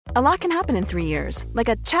A lot can happen in 3 years, like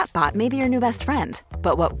a chatbot may be your new best friend.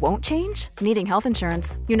 But what won't change? Needing health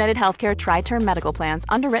insurance. United Healthcare Tri-Term Medical Plans,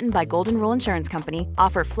 underwritten by Golden Rule Insurance Company,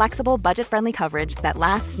 offer flexible, budget-friendly coverage that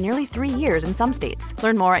lasts nearly 3 years in some states.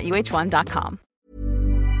 Learn more at uh1.com.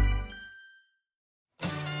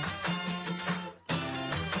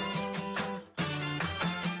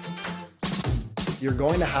 You're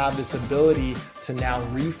going to have this ability to now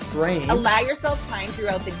reframe. Allow yourself time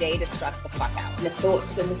throughout the day to stress the fuck out. The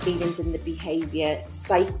thoughts and the feelings and the behavior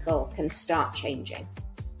cycle can start changing.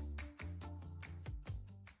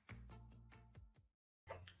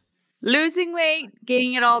 Losing weight,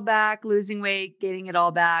 gaining it all back, losing weight, gaining it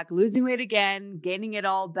all back, losing weight again, gaining it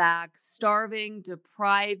all back, starving,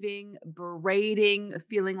 depriving, berating,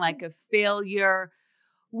 feeling like a failure.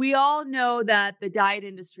 We all know that the diet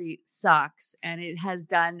industry sucks and it has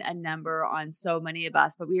done a number on so many of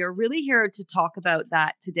us, but we are really here to talk about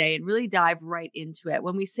that today and really dive right into it.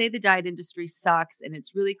 When we say the diet industry sucks and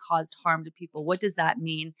it's really caused harm to people, what does that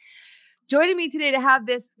mean? Joining me today to have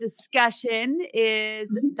this discussion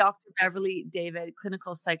is Dr. Beverley David,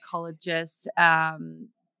 clinical psychologist,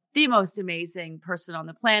 the most amazing person on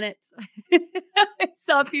the planet. I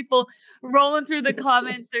saw people rolling through the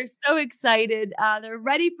comments. They're so excited. They're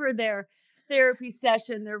ready for their therapy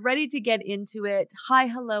session. They're ready to get into it. Hi,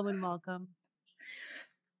 hello, and welcome.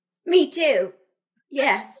 Me too.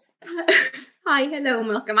 Yes. Hi, hello, and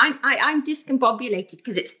welcome. I'm discombobulated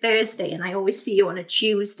because it's Thursday and I always see you on a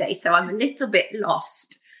Tuesday, so I'm a little bit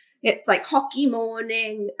lost. It's like hockey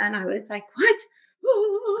morning, and I was like, what?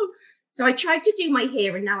 So I tried to do my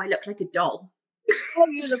hair, and now I look like a doll. Oh,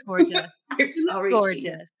 you look gorgeous. I'm sorry, gorgeous.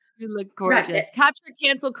 Gina. You look gorgeous. Right, capture,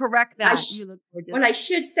 cancel, correct that. You look gorgeous. Well, I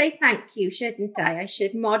should say thank you, shouldn't I? I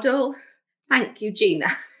should model. Thank you, Gina.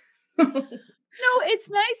 No, it's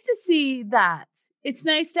nice to see that. It's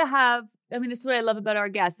nice to have, I mean, this is what I love about our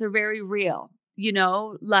guests. They're very real. You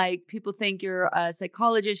know, like people think you're a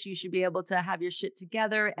psychologist. You should be able to have your shit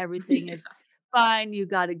together. Everything is fine. You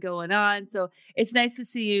got it going on. So it's nice to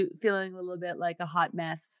see you feeling a little bit like a hot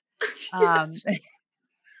mess. Yes.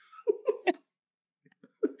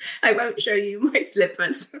 I won't show you my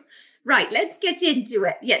slippers. Right, let's get into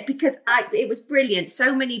it. Yeah, because it was brilliant.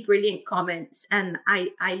 So many brilliant comments. And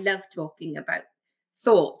I love talking about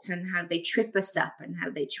thoughts and how they trip us up and how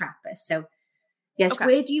they trap us. So yes, okay.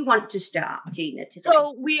 Where do you want to start, Gina, today?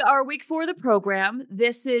 So we are week 4 of the program.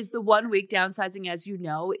 This is the 1 week. Downsizing, as you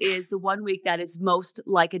know, is the 1 week that is most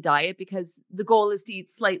like a diet because the goal is to eat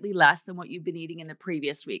slightly less than what you've been eating in the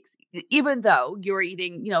previous weeks. Even though you're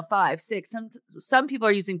eating, 5, 6, some people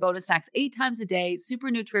are using bonus snacks 8 times a day, super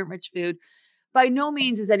nutrient-rich food. By no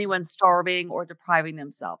means is anyone starving or depriving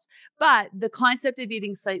themselves. But the concept of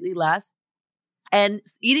eating slightly less and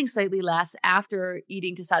eating slightly less after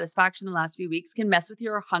eating to satisfaction the last few weeks can mess with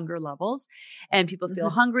your hunger levels. And people feel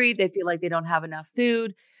hungry. They feel like they don't have enough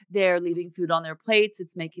food. They're leaving food on their plates.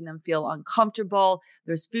 It's making them feel uncomfortable.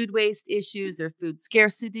 There's food waste issues. There's food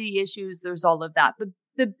scarcity issues. There's all of that. But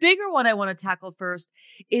the bigger one I want to tackle first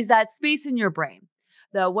is that space in your brain.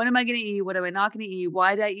 What am I going to eat? What am I not going to eat?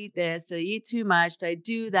 Why did I eat this? Did I eat too much? Did I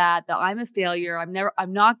do that? I'm a failure.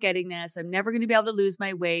 I'm not getting this. I'm never going to be able to lose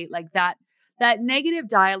my weight. Like that negative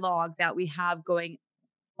dialogue that we have going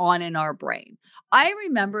on in our brain. I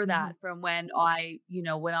remember that from when I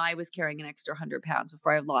was carrying an extra 100 pounds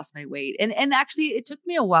before I lost my weight. And actually it took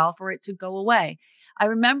me a while for it to go away. I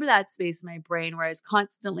remember that space in my brain where I was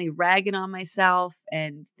constantly ragging on myself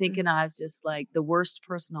and thinking I was just like the worst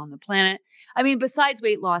person on the planet. I mean, besides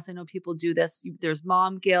weight loss, I know people do this. There's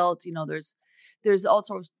mom guilt, there's all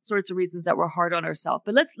sorts of reasons that we're hard on ourselves.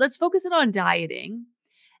 But let's focus in on dieting.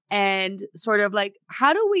 And sort of like,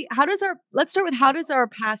 how does our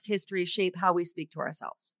past history shape how we speak to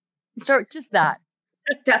ourselves? Start just that.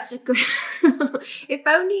 That's a good, if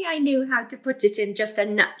only I knew how to put it in just a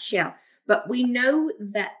nutshell, but we know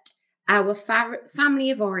that our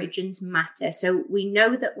family of origins matter. So we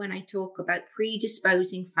know that when I talk about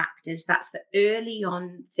predisposing factors, that's the early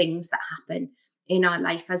on things that happen in our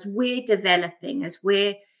life as we're developing, as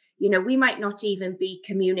we're we might not even be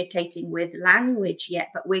communicating with language yet,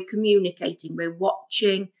 but we're communicating, we're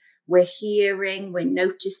watching, we're hearing, we're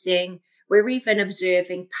noticing, we're even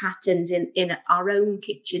observing patterns in our own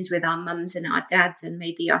kitchens with our mums and our dads and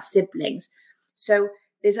maybe our siblings. So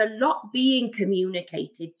there's a lot being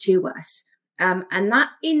communicated to us. And that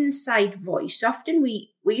inside voice, often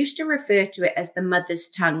we used to refer to it as the mother's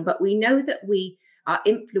tongue, but we know that we are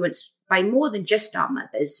influenced by more than just our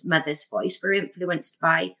mother's voice. We're influenced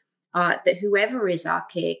by that whoever is our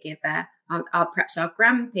caregiver, perhaps our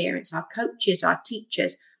grandparents, our coaches, our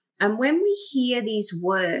teachers. And when we hear these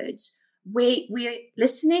words we're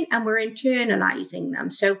listening and we're internalizing them.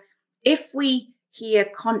 So if we hear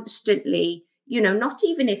constantly, not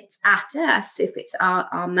even if it's at us, if it's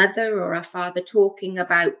our mother or our father talking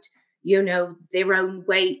about, their own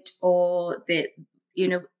weight, or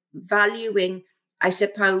valuing, I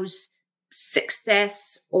suppose,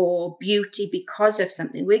 success or beauty because of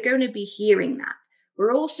something, we're going to be hearing that.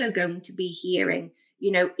 We're also going to be hearing,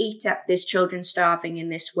 eat up, there's children starving in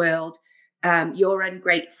this world. You're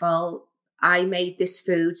ungrateful. I made this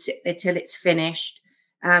food, sit there till it's finished.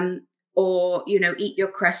 Or, eat your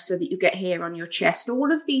crust so that you get hair on your chest.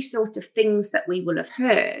 All of these sort of things that we will have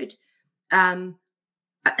heard, we're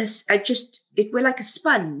like a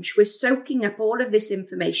sponge. We're soaking up all of this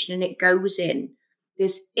information and it goes in.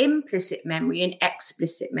 There's implicit memory and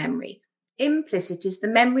explicit memory. Implicit is the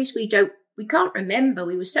memories we can't remember.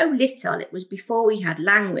 We were so little. It was before we had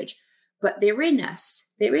language, but they're in us.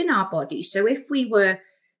 They're in our body. So if we were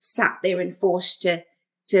sat there and forced to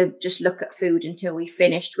just look at food until we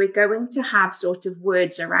finished, we're going to have sort of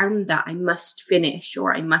words around that. I must finish,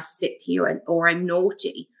 or I must sit here, or I'm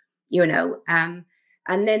naughty,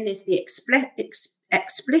 and then there's the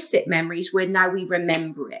explicit memories where now we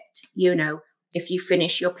remember it. If you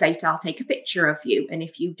finish your plate, I'll take a picture of you. And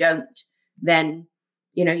if you don't, then,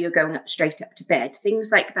 you're going straight up to bed, things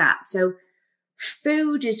like that. So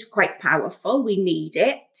food is quite powerful. We need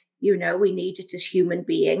it, we need it as human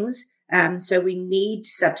beings. So we need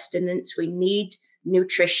substance, we need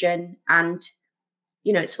nutrition. And,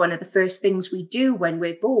 it's one of the first things we do when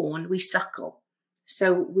we're born, we suckle.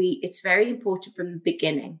 So it's very important from the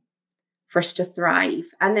beginning for us to thrive.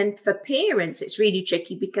 And then for parents, it's really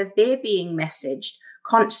tricky because they're being messaged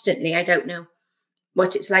constantly. I don't know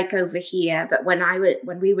what it's like over here, but when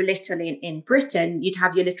we were little in Britain, you'd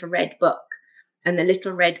have your little red book, and the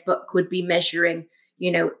little red book would be measuring,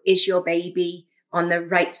 is your baby on the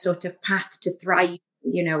right sort of path to thrive?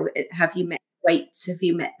 Have you met weights? Have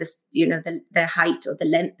you met this, the height or the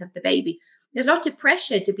length of the baby? There's a lot of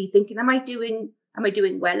pressure to be thinking, am I doing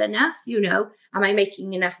well enough? Am I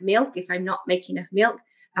making enough milk? If I'm not making enough milk,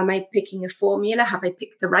 am I picking a formula? Have I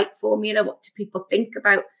picked the right formula? What do people think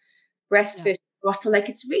about breastfeeding bottle? Like,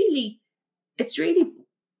 it's really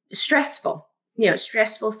stressful,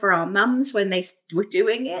 stressful for our mums when they were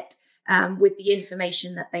doing it, with the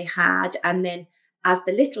information that they had. And then as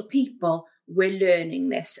the little people, we're learning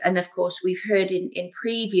this. And of course, we've heard in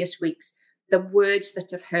previous weeks, the words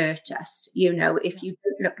that have hurt us. If you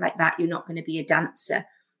don't look like that, you're not going to be a dancer.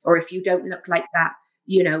 Or if you don't look like that,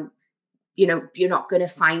 you're not going to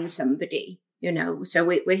find somebody, So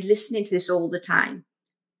we're listening to this all the time.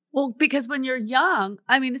 Well, because when you're young,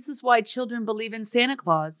 this is why children believe in Santa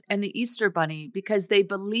Claus and the Easter Bunny, because they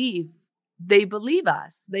believe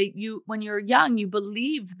us. When you're young, you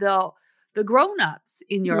believe the grown-ups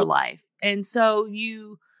in your life. And so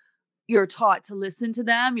you're taught to listen to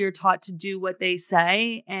them. You're taught to do what they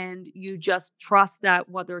say, and you just trust that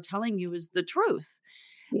what they're telling you is the truth.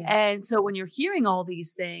 Yeah. And so when you're hearing all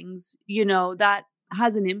these things, that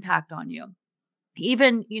has an impact on you.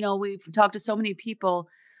 Even, we've talked to so many people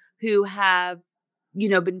who have,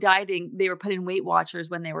 been dieting. They were put in Weight Watchers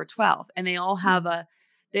when they were 12, and they all have a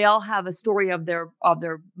story of their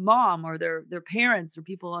mom or their parents or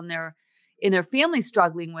people in their family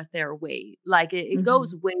struggling with their weight. Like it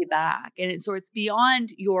goes way back. And so it's beyond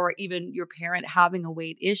your parent having a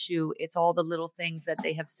weight issue. It's all the little things that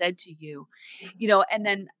they have said to you, and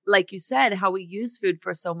then, like you said, how we use food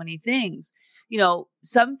for so many things.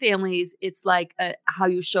 Some families, it's like how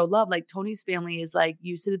you show love. Like Tony's family is like,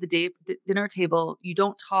 you sit at the dinner table, you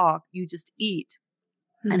don't talk, you just eat.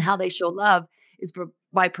 And how they show love is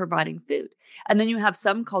by providing food. And then you have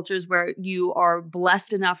some cultures where you are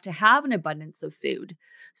blessed enough to have an abundance of food.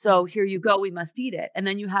 So here you go, we must eat it. And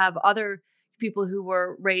then you have other people who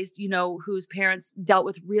were raised, whose parents dealt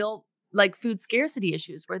with real like food scarcity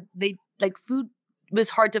issues where they like food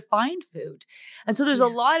was hard to find food. And so there's a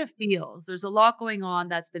lot of feels. There's a lot going on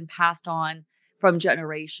that's been passed on from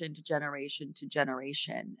generation to generation to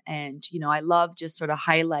generation. And, I love just sort of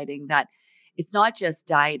highlighting that it's not just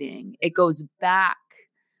dieting. It goes back.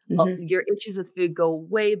 Your issues with food go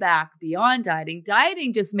way back beyond dieting.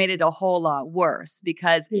 Dieting just made it a whole lot worse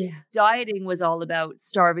because dieting was all about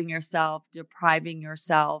starving yourself, depriving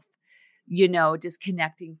yourself,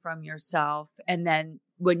 disconnecting from yourself. And then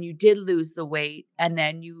when you did lose the weight and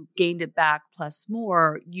then you gained it back plus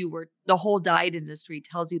more, the whole diet industry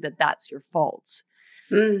tells you that that's your fault,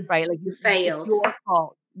 right? Like you failed. It's your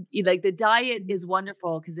fault. Like the diet is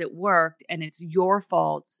wonderful because it worked and it's your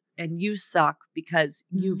fault and you suck because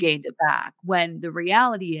you gained it back. When the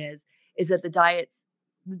reality is that the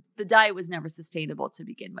diet was never sustainable to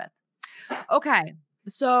begin with. Okay.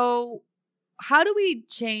 So how do we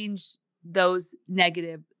change those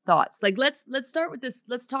negative thoughts? Like let's start with this.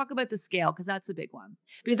 Let's talk about the scale because that's a big one.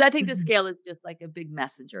 Because I think the Mhm. scale is just like a big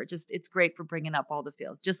messenger. Just it's great for bringing up all the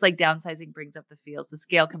feels. Just like downsizing brings up the feels, the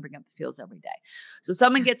scale can bring up the feels every day. So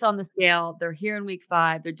someone gets on the scale, they're here in week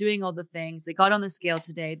 5, they're doing all the things. They got on the scale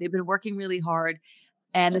today. They've been working really hard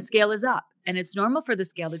and the scale is up. And it's normal for the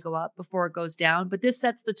scale to go up before it goes down, but this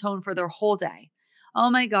sets the tone for their whole day. Oh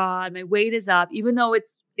my God, my weight is up, even though it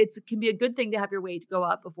can be a good thing to have your weight go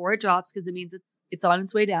up before it drops because it means it's on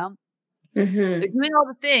its way down. Mhm. They're doing all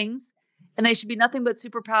the things and they should be nothing but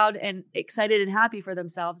super proud and excited and happy for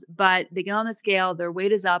themselves. But they get on the scale, their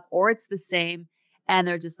weight is up or it's the same. And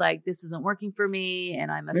they're just like, this isn't working for me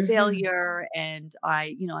and I'm a Mhm. failure and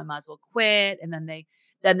I might as well quit. And then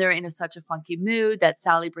they're in such a funky mood that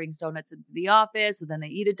Sally brings donuts into the office. So then they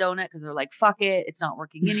eat a donut because they're like, fuck it. It's not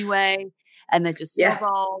working anyway. And then just Yeah.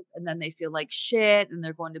 snowballs. And then they feel like shit. And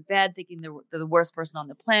they're going to bed thinking they're the worst person on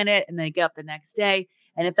the planet. And they get up the next day.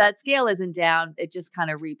 And if that scale isn't down, it just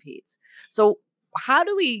kind of repeats. So how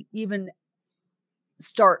do we even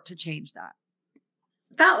start to change that?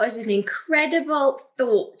 That was an incredible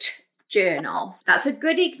thought journal. That's a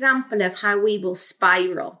good example of how we will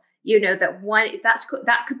spiral.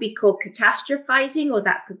 That could be called catastrophizing, or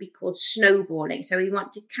that could be called snowballing. So we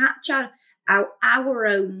want to catch our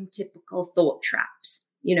own typical thought traps,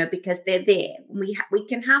 because they're there. We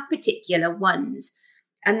can have particular ones,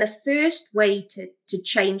 and the first way to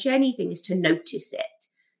change anything is to notice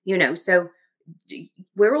it. So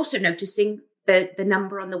we're also noticing the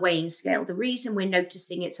number on the weighing scale. The reason we're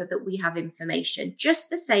noticing it so that we have information, just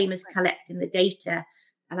the same as collecting the data.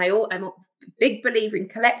 And I'm a big believer in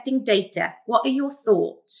collecting data. What are your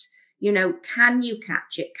thoughts? Can you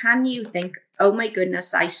catch it? Can you think, oh my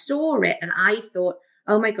goodness, I saw it and I thought,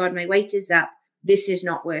 oh my God, my weight is up. This is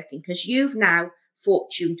not working. Because you've now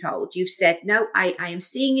fortune told. You've said, no, I am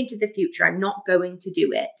seeing into the future. I'm not going to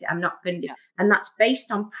do it. I'm not going to. Yeah. And that's based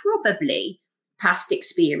on probably past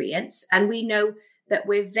experience. And we know that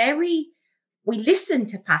we listen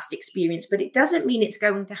to past experience, but it doesn't mean it's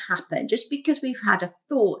going to happen. Just because we've had a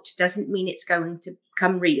thought doesn't mean it's going to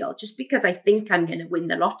come real. Just because I think I'm going to win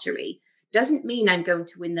the lottery doesn't mean I'm going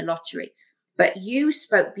to win the lottery. But you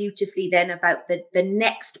spoke beautifully then about the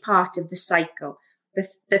next part of the cycle.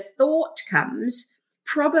 The thought comes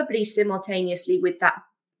probably simultaneously with that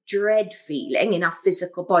dread feeling in our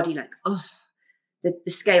physical body, like, oh,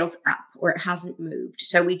 the scale's up or it hasn't moved.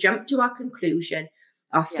 So we jump to our conclusion.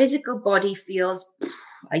 Our physical body feels,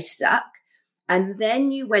 I suck. And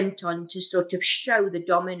then you went on to sort of show the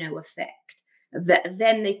domino effect. That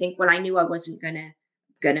then they think, well, I knew I wasn't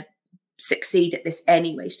gonna succeed at this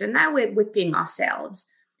anyway. So now we're whipping ourselves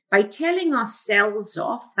by telling ourselves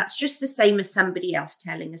off. That's just the same as somebody else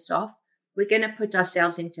telling us off. We're going to put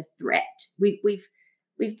ourselves into threat.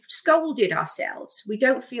 We've scolded ourselves. We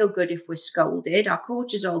don't feel good if we're scolded. Our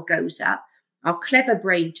cortisol goes up. Our clever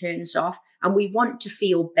brain turns off, and we want to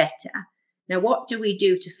feel better. Now, what do we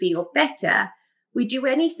do to feel better? We do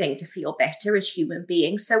anything to feel better as human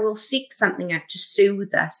beings. So we'll seek something out to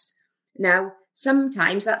soothe us. Now,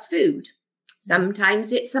 sometimes that's food.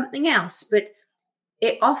 Sometimes it's something else, but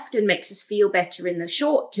it often makes us feel better in the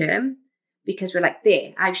short term because we're like,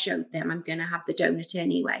 there, I've showed them I'm going to have the donut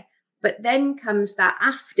anyway. But then comes that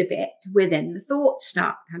after bit where then the thoughts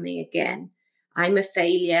start coming again. I'm a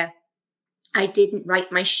failure. I didn't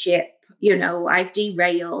right my ship. I've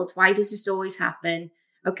derailed. Why does this always happen?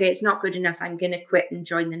 Okay, it's not good enough. I'm going to quit and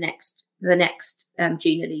join the next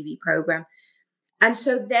Gina Levy program. And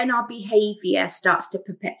so then our behavior starts to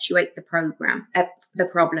perpetuate the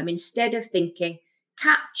problem. Instead of thinking,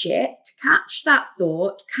 catch that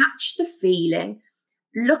thought, catch the feeling,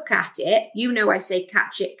 look at it. I say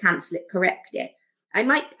catch it, cancel it, correct it. I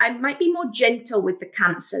might be more gentle with the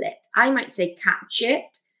cancel it. I might say catch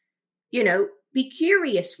it, be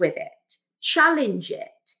curious with it, challenge it.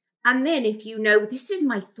 And then if this is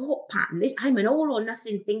my thought pattern, I'm an all or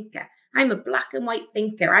nothing thinker. I'm a black and white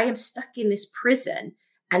thinker. I am stuck in this prison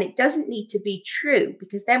and it doesn't need to be true,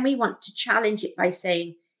 because then we want to challenge it by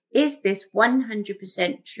saying, is this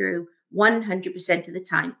 100% true 100% of the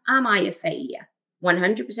time? Am I a failure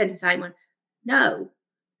 100% of the time? No.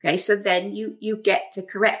 Okay, so then you get to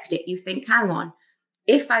correct it. You think, hang on,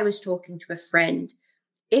 if I was talking to a friend,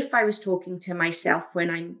 if I was talking to myself when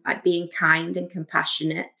I'm being kind and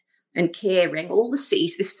compassionate and caring, all the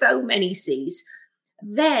C's, there's so many C's,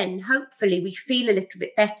 then hopefully we feel a little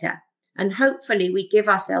bit better. And hopefully we give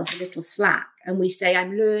ourselves a little slack and we say,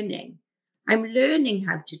 I'm learning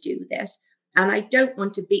how to do this. And I don't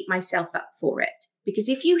want to beat myself up for it. Because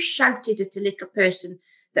if you shouted at a little person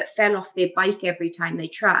that fell off their bike every time they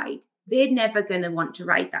tried, they're never going to want to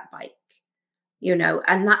ride that bike,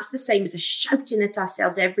 and that's the same as us shouting at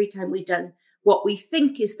ourselves every time we've done what we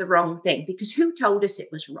think is the wrong thing, because who told us it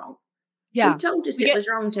was wrong? Yeah. Who told us it was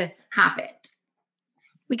wrong to have it?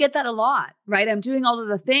 We get that a lot, right? I'm doing all of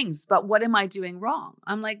the things, but what am I doing wrong?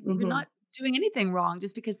 I'm like, you're not doing anything wrong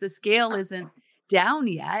just because the scale isn't down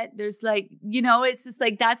yet. There's like, it's just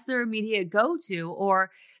like, that's their immediate go-to,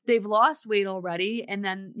 or they've lost weight already. And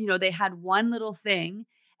then, they had one little thing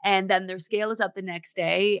and then their scale is up the next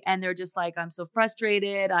day and they're just like, I'm so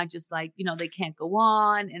frustrated. I just like, they can't go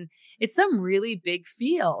on. And it's some really big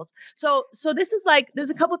feels. So this is like, there's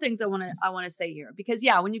a couple things I want to say here, because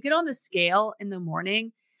when you get on the scale in the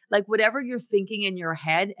morning, like whatever you're thinking in your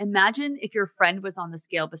head, imagine if your friend was on the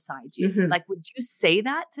scale beside you. Like, would you say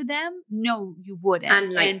that to them? No, you wouldn't.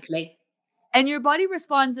 Unlikely. And your body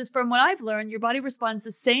responds this, from what I've learned, your body responds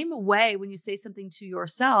the same way when you say something to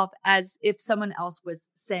yourself as if someone else was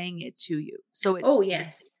saying it to you. So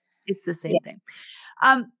it's the same thing.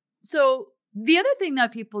 So the other thing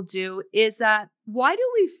that people do is that, why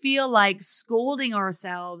do we feel like scolding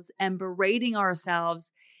ourselves and berating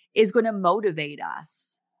ourselves is going to motivate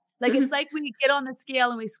us? Like, it's like we get on the scale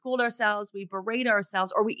and we scold ourselves, we berate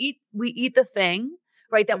ourselves, or we eat the thing,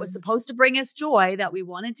 right, that was supposed to bring us joy that we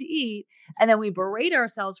wanted to eat. And then we berate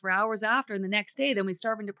ourselves for hours after. And the next day, then we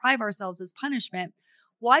starve and deprive ourselves as punishment.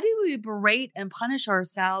 Why do we berate and punish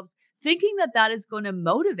ourselves thinking that that is going to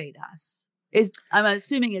motivate us? I'm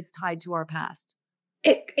assuming it's tied to our past.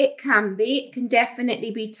 It can be. It can definitely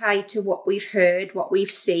be tied to what we've heard, what we've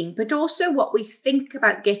seen, but also what we think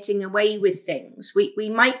about getting away with things. We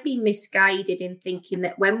might be misguided in thinking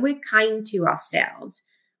that when we're kind to ourselves,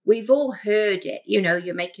 we've all heard it,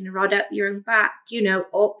 you're making a rod up your own back,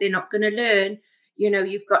 oh, they're not going to learn,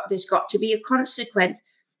 there's got to be a consequence.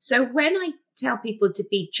 So when I tell people to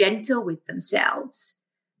be gentle with themselves,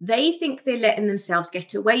 they think they're letting themselves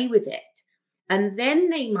get away with it. And then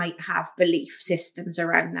they might have belief systems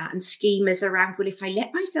around that and schemas around, well, if I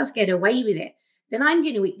let myself get away with it, then I'm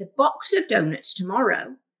going to eat the box of donuts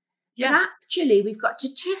tomorrow. Yeah. But actually, we've got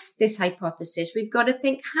to test this hypothesis. We've got to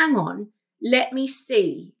think, hang on, let me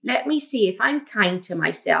see if I'm kind to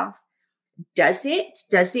myself. Does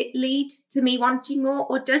it lead to me wanting more,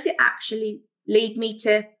 or does it actually lead me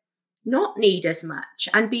to not need as much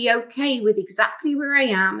and be okay with exactly where I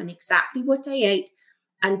am and exactly what I ate,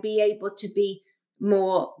 and be able to be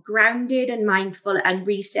more grounded and mindful and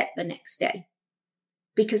reset the next day?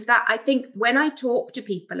 Because that, I think when I talk to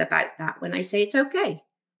people about that, when I say it's okay,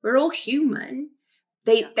 we're all human,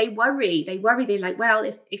 they worry. They're like, well,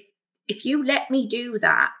 if you let me do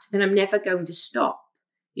that, then I'm never going to stop.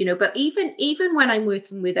 But even when I'm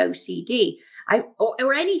working with OCD,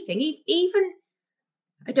 or anything, even,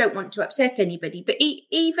 I don't want to upset anybody, but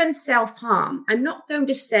even self-harm, I'm not going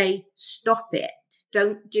to say, stop it,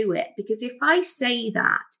 don't do it. Because if I say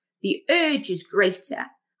that, the urge is greater.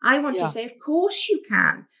 I want to say, of course you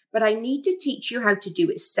can, but I need to teach you how to do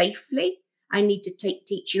it safely. I need to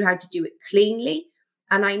teach you how to do it cleanly.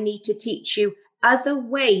 And I need to teach you other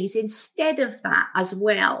ways instead of that as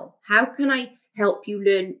well. How can I help you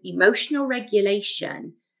learn emotional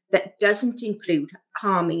regulation that doesn't include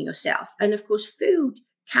harming yourself? And of course, food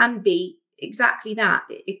can be exactly that.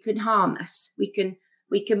 It can harm us. We can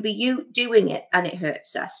be doing it and it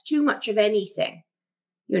hurts us. Too much of anything,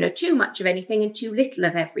 too much of anything and too little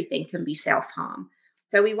of everything can be self-harm.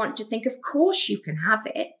 So we want to think, of course you can have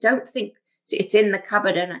it. Don't think it's in the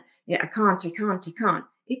cupboard and I can't.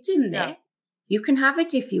 It's in there. Yeah. You can have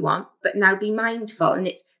it if you want, but now be mindful. And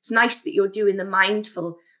it's nice that you're doing the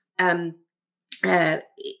mindful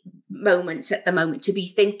moments at the moment, to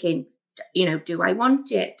be thinking, do I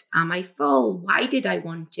want it? Am I full? Why did I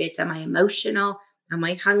want it? Am I emotional? Am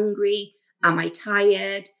I hungry? Am I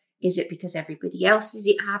tired? Is it because everybody else is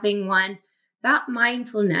having one? That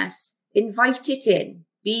mindfulness, invite it in,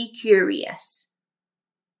 be curious.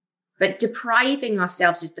 But depriving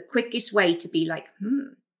ourselves is the quickest way to be like,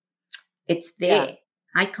 it's there. Yeah.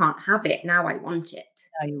 I can't have it. Now I want it.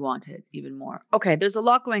 Now you want it even more. Okay, there's a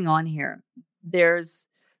lot going on here. There's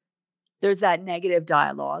that negative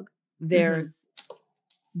dialogue. There's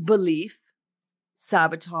belief,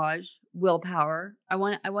 sabotage, willpower. I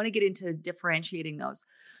want to get into differentiating those.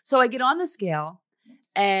 So I get on the scale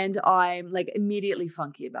and I'm like immediately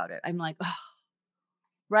funky about it. I'm like, oh,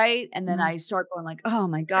 right. And then I start going like, oh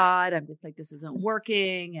my God, I'm just like, this isn't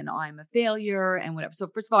working and I'm a failure and whatever. So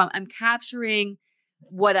first of all, I'm capturing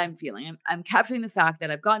what I'm feeling. I'm capturing the fact that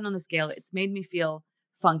I've gotten on the scale. It's made me feel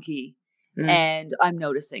funky. And I'm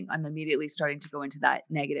noticing I'm immediately starting to go into that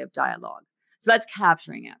negative dialogue. So that's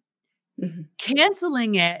capturing it. Mhm.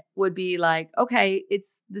 Canceling it would be like, okay,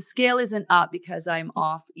 the scale isn't up because I'm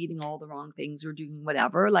off eating all the wrong things or doing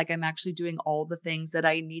whatever. Like I'm actually doing all the things that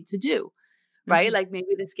I need to do. Right. Mhm. Like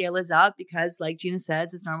maybe the scale is up because, like Gina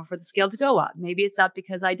says, it's normal for the scale to go up. Maybe it's up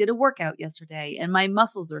because I did a workout yesterday and my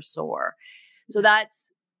muscles are sore. So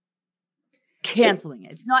that's It, canceling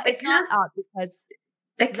it. the It's not can up because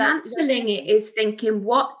the is that what cancelling you're it saying? is thinking,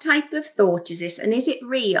 what type of thought is this, and is it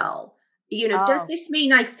real? Does Oh, this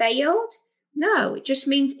mean I failed? No, it just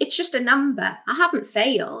means it's just a number. I haven't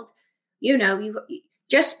failed. You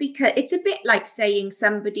just because it's a bit like saying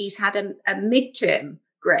somebody's had a midterm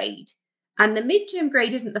grade, and the midterm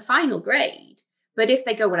grade isn't the final grade. But if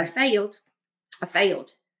they go, well, right. I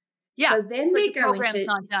failed. Yeah. So then Just like they're the going program's to,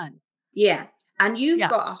 not done. yeah. And you've Yeah.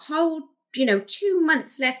 got a whole, 2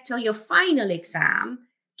 months left till your final exam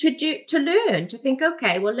to learn, to think,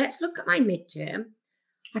 okay, well, let's look at my midterm.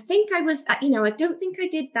 I think I was, I don't think I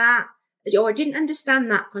did that, or I didn't understand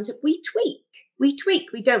that concept. We tweak.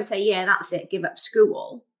 We don't say, yeah, that's it, give up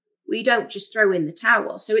school. We don't just throw in the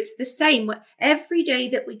towel. So it's the same. Every day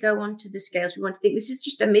that we go onto the scales, we want to think this is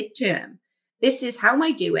just a midterm. This is how am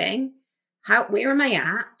I doing? Where am I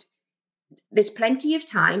at? There's plenty of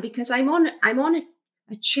time because I'm on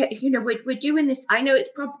we're doing this. I know it's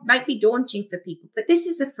might be daunting for people, but this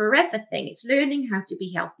is a forever thing. It's learning how to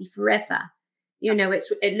be healthy forever.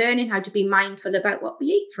 It's learning how to be mindful about what we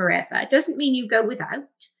eat forever. It doesn't mean you go without.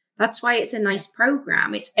 That's why it's a nice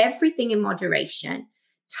program. It's everything in moderation,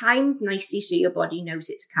 timed nicely so your body knows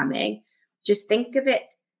it's coming. Just think of it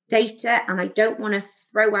data, and I don't want to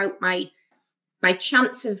throw out my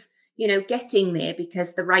chance of getting there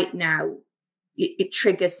because the right now it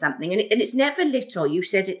triggers something, and it's never little. You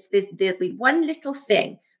said there'll be one little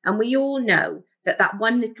thing, and we all know that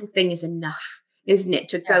one little thing is enough, isn't it,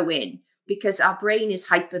 to Yeah. go in, because our brain is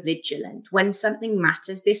hyper vigilant. When something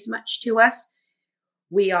matters this much to us,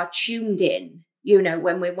 we are tuned in. When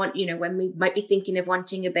when we might be thinking of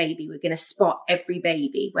wanting a baby, we're going to spot every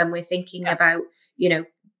baby. When we're thinking Yeah. about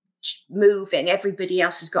moving, everybody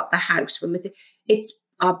else has got the house. It's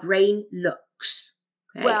our brain looks,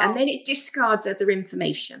 okay, Well, and then it discards other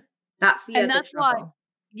information. That's the and other that's why, trouble.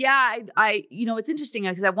 yeah, I it's interesting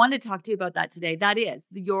because I wanted to talk to you about that today. That is,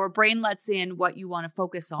 your brain lets in what you want to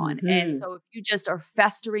focus on. And Mm-hmm. so if you just are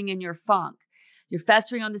festering in your funk, you're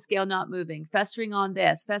festering on the scale not moving, festering on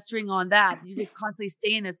this, festering on that, you just constantly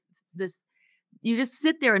stay in this you just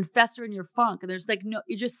sit there and fester in your funk, and there's like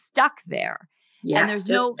you're just stuck there. And Yeah, there's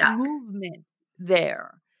just no stuck. movement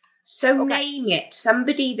there. So Okay. name it.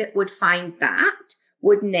 Somebody that would find that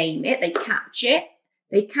would name it. They catch it.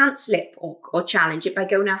 They can't slip or challenge it by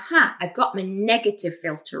going, aha, I've got my negative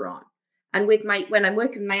filter on. And when I'm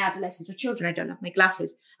working with my adolescents or children, I don't have my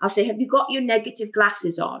glasses. I'll say, have you got your negative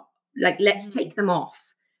glasses on? Like, let's Mhm. take them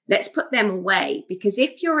off. Let's put them away. Because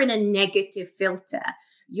if you're in a negative filter,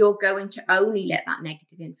 you're going to only let that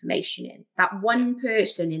negative information in. That one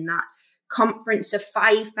person in that conference of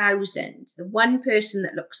 5,000, the one person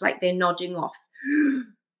that looks like they're nodding off,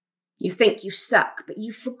 you think you suck, but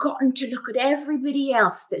you've forgotten to look at everybody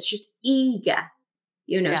else that's just eager,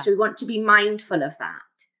 Yeah. so we want to be mindful of that.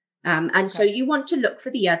 So Okay. you want to look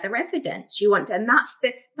for the other evidence. And that's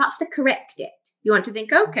the correct it. You want to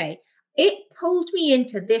think, okay, it pulled me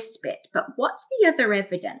into this bit, but what's the other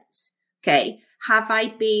evidence? Okay. Have I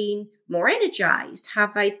been more energized?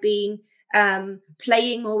 Have I been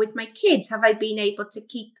playing more with my kids? Have I been able to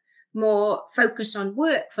keep more focus on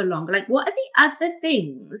work for longer? Like, what are the other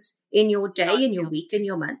things in your day, in your Non-scale week, in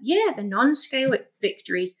your victories. month? Yeah, the non-scale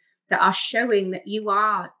victories that are showing that you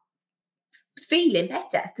are feeling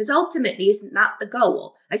better, because ultimately, isn't that the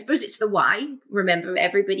goal? I suppose it's the why. Remember,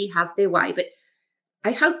 everybody has their why, but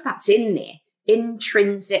I hope that's in there.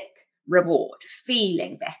 Intrinsic reward,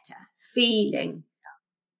 feeling better, feeling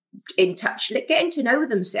in touch, getting to know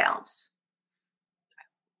themselves.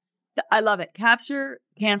 I love it. Capture,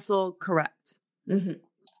 cancel, correct. Mm-hmm.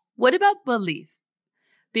 What about belief?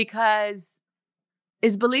 Because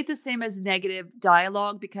is belief the same as negative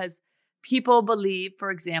dialogue? Because people believe, for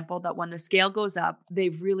example, that when the scale goes up,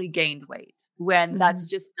 they've really gained weight, when Mm-hmm. that's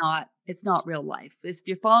just it's not real life. If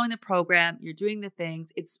you're following the program, you're doing the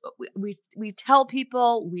things, we tell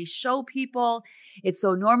people, we show people, it's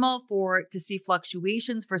so normal to see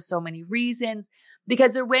fluctuations for so many reasons,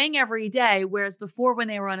 because they're weighing every day. Whereas before, when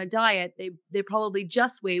they were on a diet, they probably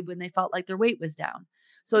just weighed when they felt like their weight was down.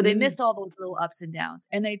 So they missed all those little ups and downs,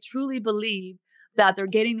 and they truly believe that they're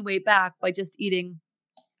getting the weight back by just eating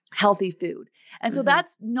healthy food. And so Mm-hmm.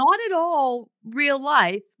 that's not at all real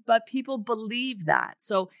life, but people believe that.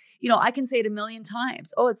 So, I can say it a million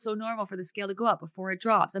times. Oh, it's so normal for the scale to go up before it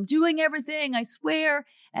drops. I'm doing everything, I swear.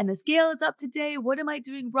 And the scale is up today. What am I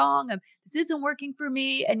doing wrong? This isn't working for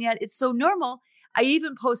me. And yet it's so normal. I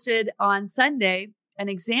even posted on Sunday an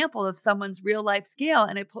example of someone's real life scale.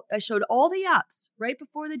 And I showed all the ups right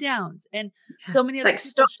before the downs. And so many other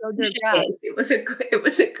people showed their graphs. It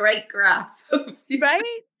was a great graph.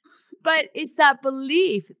 Right? But it's that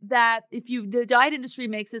belief that the diet industry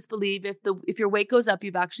makes us believe if your weight goes up,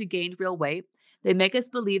 you've actually gained real weight. They make us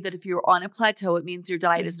believe that if you're on a plateau, it means your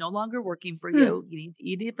diet is no longer working for you. You need to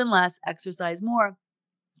eat even less, exercise more.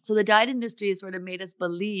 So the diet industry has sort of made us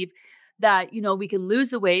believe that, we can lose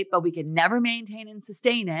the weight, but we can never maintain and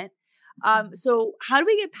sustain it. So how do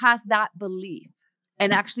we get past that belief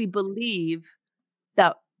and actually believe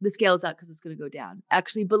that the scale is up because it's going to go down?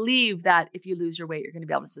 Actually believe that if you lose your weight, you're going to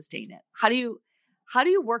be able to sustain it. How do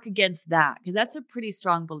you work against that? Because that's a pretty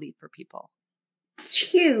strong belief for people. It's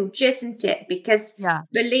huge, isn't it? Because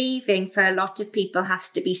believing for a lot of people has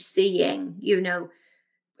to be seeing,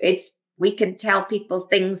 we can tell people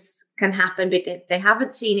things can happen, but if they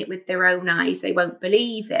haven't seen it with their own eyes, they won't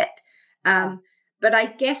believe it. But I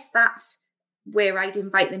guess that's where I'd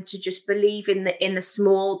invite them to just believe in the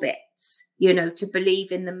small bits, to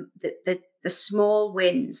believe in the small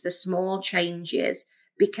wins, the small changes,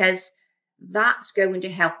 because that's going to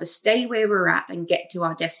help us stay where we're at and get to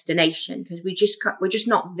our destination, because we're just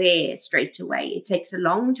not there straight away. It takes a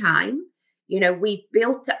long time. We've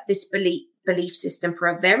built up this belief system for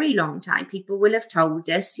a very long time. People will have told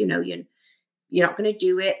us, you're not going to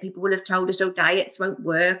do it. People will have told us, oh, diets won't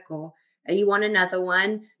work, or are you on another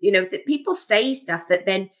one? That people say stuff that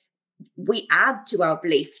then we add to our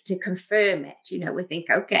belief to confirm it. We think,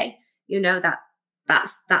 okay,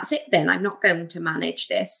 that's it then. I'm not going to manage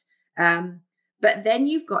this. But then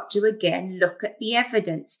you've got to, again, look at the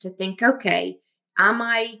evidence to think, okay, am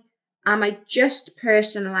I just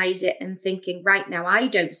personalize it and thinking, right now, I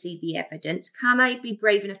don't see the evidence. Can I be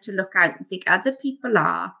brave enough to look out and think other people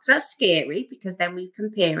are? Because that's scary, because then we're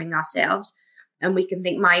comparing ourselves and we can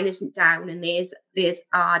think mine isn't down and theirs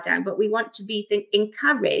are down. But we want to be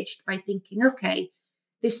encouraged by thinking, okay,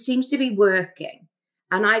 this seems to be working.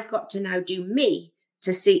 And I've got to now do me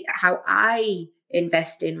to see how I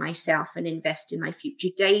invest in myself and invest in my future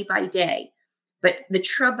day by day. But the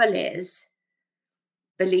trouble is,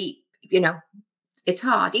 believe, it's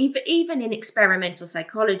hard. Even in experimental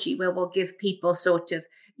psychology, where we'll give people sort of,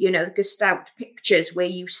 Gestalt pictures where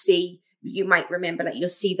you might remember, like you'll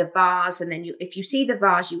see the vase, and then if you see the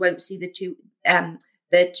vase, you won't see the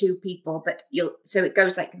two people, but so it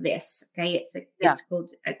goes like this. Okay. It's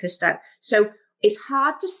called a Gestalt. So it's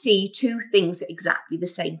hard to see two things at exactly the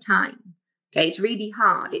same time. Okay. It's really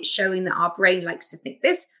hard. It's showing that our brain likes to think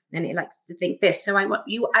this and it likes to think this. So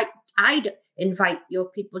I'd invite your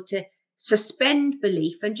people to suspend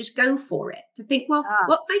belief and just go for it, to think, well,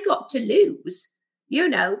 what have I got to lose?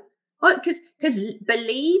 Because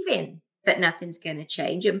believing that nothing's going to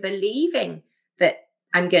change and believing that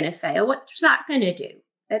I'm going to fail, what's that going to do?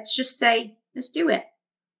 Let's just say, let's do it.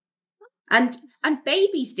 And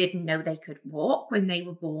babies didn't know they could walk when they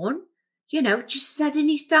were born. Just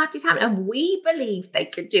suddenly started happening. And we believed they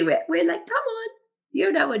could do it. We're like, come on,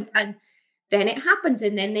 and then it happens.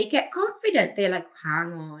 And then they get confident. They're like,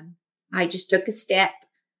 hang on, I just took a step.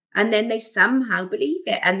 And then they somehow believe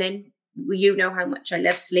it. And then how much I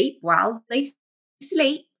love sleep. While they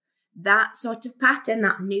sleep, that sort of pattern,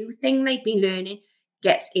 that new thing they've been learning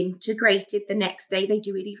gets integrated. The next day they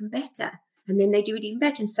do it even better. And then they do it even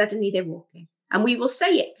better. And suddenly they're walking. And we will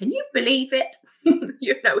say it. Can you believe it?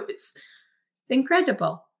 It's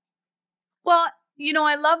incredible. Well,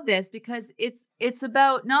 I love this because it's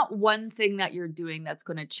about not one thing that you're doing that's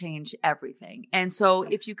going to change everything. And so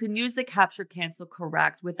if you can use the capture, cancel,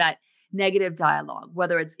 correct with that negative dialogue,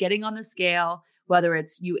 whether it's getting on the scale, whether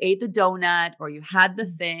it's you ate the donut or you had the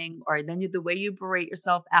thing, or then the way you berate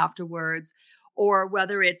yourself afterwards, or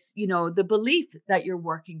whether it's, the belief that you're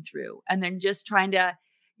working through, and then just trying to,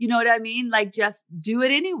 like just do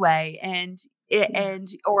it anyway.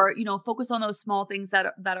 Or focus on those small things that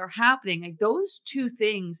are happening. Like those two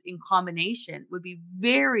things in combination would be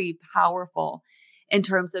very powerful in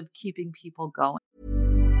terms of keeping people going.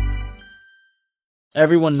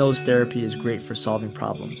 Everyone knows therapy is great for solving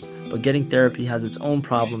problems, but getting therapy has its own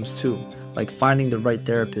problems too, like finding the right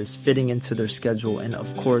therapist, fitting into their schedule, and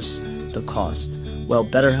of course, the cost. Well,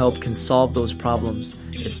 BetterHelp can solve those problems.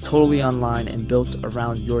 It's totally online and built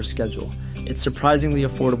around your schedule. It's surprisingly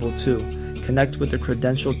affordable too. Connect with a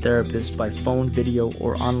credentialed therapist by phone, video,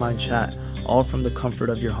 or online chat, all from the comfort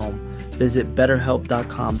of your home. Visit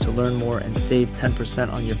BetterHelp.com to learn more and save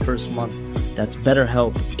 10% on your first month. That's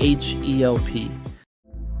BetterHelp, H-E-L-P.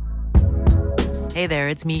 Hey there,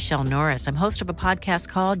 it's Michelle Norris. I'm host of a podcast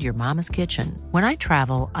called Your Mama's Kitchen. When I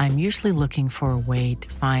travel, I'm usually looking for a way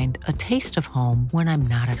to find a taste of home when I'm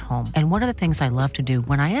not at home. And one of the things I love to do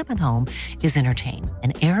when I am at home is entertain.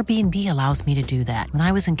 And Airbnb allows me to do that. When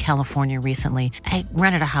I was in California recently, I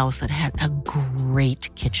rented a house that had a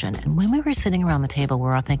great kitchen. And when we were sitting around the table, we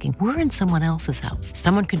were all thinking, we're in someone else's house.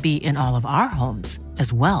 Someone could be in all of our homes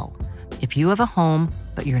as well. If you have a home,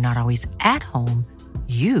 but you're not always at home,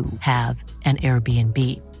 you have an Airbnb.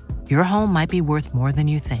 Your home might be worth more than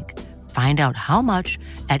you think. Find out how much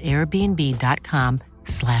at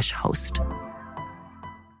airbnb.com/host.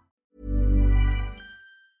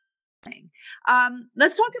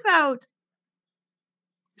 Let's talk about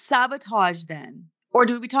sabotage then. Or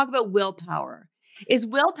do we talk about willpower? Is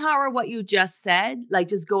willpower what you just said? Like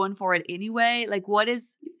just going for it anyway? Like what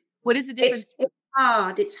is the difference?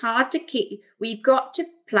 It's hard to keep. We've got to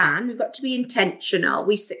plan. We've got to be intentional.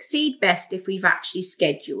 We succeed best if we've actually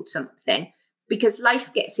scheduled something, because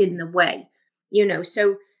life gets in the way,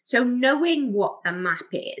 so knowing what the map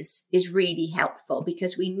is really helpful,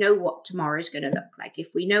 because we know what tomorrow is going to look like.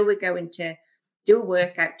 If we know we're going to do a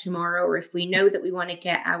workout tomorrow, or if we know that we want to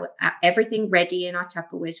get our everything ready in our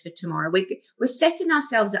Tupperwares for tomorrow, we're setting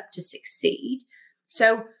ourselves up to succeed.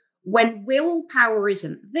 So when willpower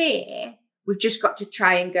isn't there, we've just got to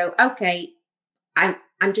try and go, okay,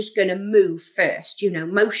 I'm just going to move first.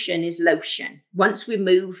 Motion is lotion. Once we're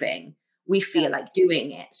moving, we feel like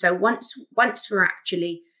doing it. So once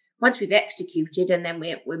we've executed, and then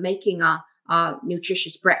we're making our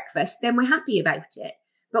nutritious breakfast, then we're happy about it.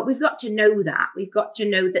 But we've got to know that. We've got to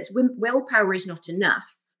know that willpower is not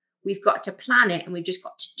enough. We've got to plan it, and we've just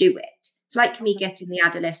got to do it. It's like me getting the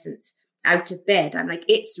adolescents out of bed. I'm like,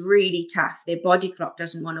 it's really tough. Their body clock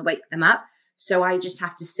doesn't want to wake them up. So I just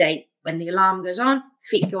have to say, when the alarm goes on,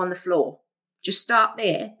 feet go on the floor. Just start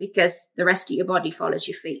there, because the rest of your body follows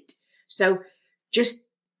your feet. So just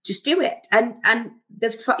do it. And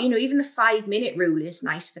even the 5-minute rule is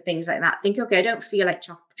nice for things like that. Think, okay, I don't feel like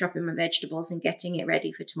chopping my vegetables and getting it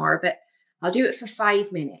ready for tomorrow, but I'll do it for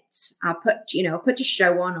 5 minutes. I'll put a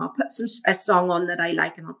show on, or I'll put a song on that I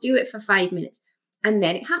like, and I'll do it for 5 minutes. And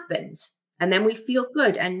then it happens. And then we feel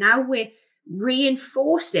good. And now we're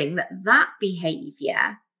reinforcing that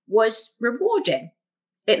behavior was rewarding.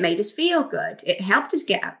 It made us feel good. It helped us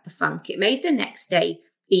get out the funk. It made the next day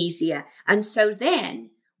easier. And so then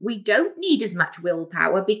we don't need as much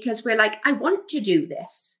willpower, because we're like, I want to do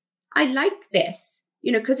this. I like this,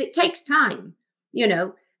 because it takes time.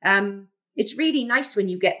 It's really nice when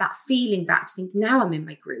you get that feeling back to think, now I'm in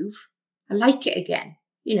my groove. I like it again.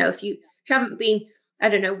 If you haven't been, I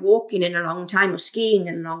don't know, walking in a long time or skiing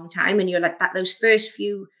in a long time, and you're like that, those first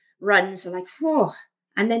few runs are like, oh,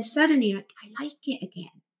 and then suddenly you're like, I like it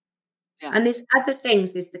again. Yeah. And there's other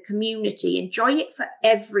things. There's the community. Enjoy it for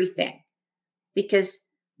everything, because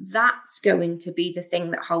that's going to be the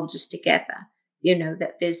thing that holds us together.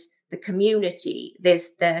 That there's the community,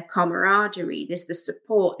 there's the camaraderie, there's the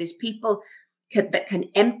support, there's people that can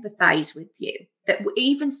empathize with you. That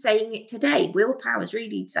even saying it today, willpower is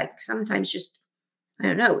really like sometimes just, I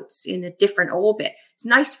don't know, it's in a different orbit. It's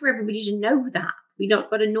nice for everybody to know that. We don't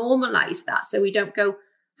got to normalize that. So we don't go,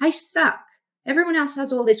 I suck. Everyone else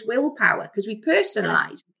has all this willpower, because we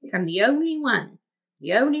personalize. We think I'm the only one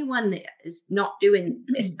that is not doing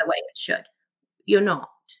this the way it should. You're not.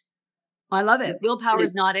 I love it. Willpower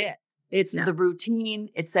is not it. It's the routine.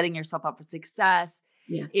 It's setting yourself up for success.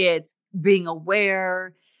 Yeah. It's being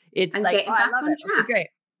aware. It's and like, I love it. Okay, great.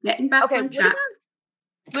 Getting back on track.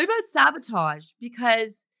 What about sabotage?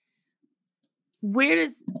 Because we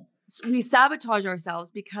sabotage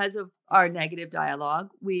ourselves because of our negative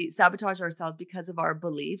dialogue. We sabotage ourselves because of our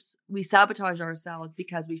beliefs. We sabotage ourselves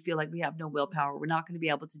because we feel like we have no willpower. We're not going to be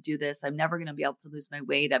able to do this. I'm never going to be able to lose my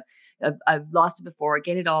weight. I've lost it before.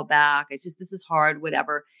 Get it all back. It's just, this is hard,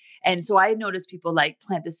 whatever. And so I notice people like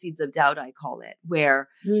plant the seeds of doubt, I call it, where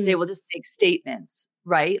they will just make statements,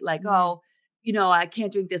 right? Like, oh, I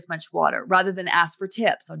can't drink this much water, rather than ask for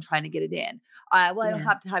tips on trying to get it in. I don't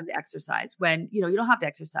have to exercise, when, you don't have to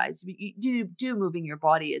exercise. You do moving your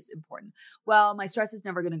body is important. Well, my stress is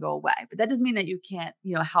never going to go away, but that doesn't mean that you can't,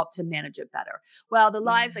 help to manage it better. Well, the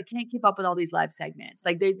lives, I can't keep up with all these live segments.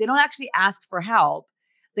 Like they don't actually ask for help.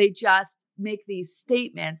 They just make these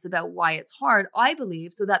statements about why it's hard, I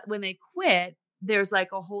believe, so that when they quit, there's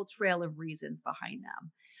like a whole trail of reasons behind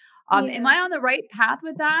them. Am I on the right path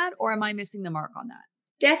with that, or am I missing the mark on that?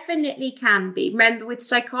 definitely can be. Remember, with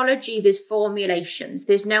psychology, there's formulations.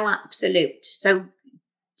 There's no absolute. So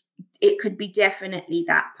it could be definitely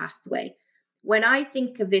that pathway. When I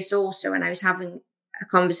think of this also, and I was having a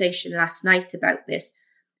conversation last night about this,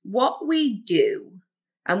 what we do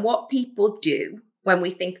and what people do when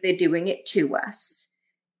we think they're doing it to us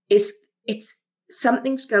is it's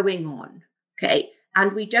something's going on, okay?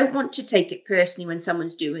 And we don't want to take it personally when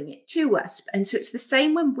someone's doing it to us. And so it's the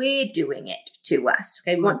same when we're doing it to us,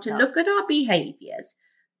 okay? We want to look at our behaviors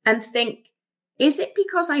and think, is it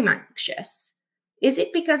because I'm anxious? Is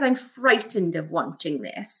it because I'm frightened of wanting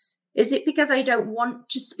this? Is it because I don't want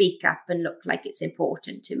to speak up and look like it's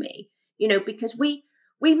important to me? You know, because we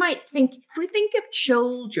might think, if we think of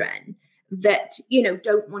children that, you know,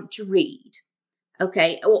 don't want to read,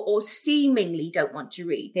 okay, or seemingly don't want to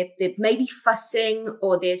read. They're maybe fussing,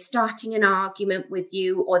 or they're starting an argument with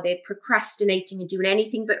you, or they're procrastinating and doing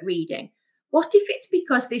anything but reading. What if it's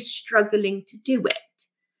because they're struggling to do it?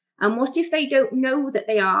 And what if they don't know that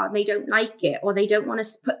they are, and they don't like it, or they don't want to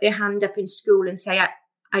put their hand up in school and say,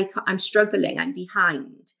 I'm struggling, I'm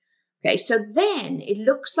behind. Okay, so then it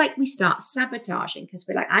looks like we start sabotaging, because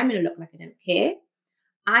we're like, I'm going to look like I don't care.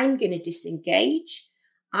 I'm going to disengage.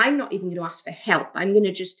 I'm not even going to ask for help. I'm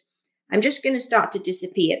just going to start to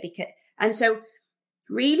disappear, and so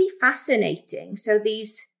really fascinating. So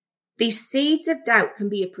these seeds of doubt can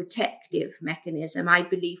be a protective mechanism, I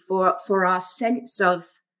believe, for our sense of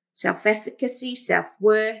self-efficacy,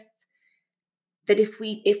 self-worth, that if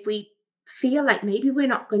we feel like maybe we're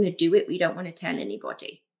not going to do it, we don't want to tell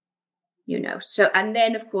anybody, you know. So, and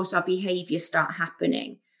then of course our behaviors start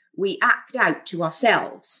happening. We act out to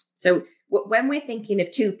ourselves. So when we're thinking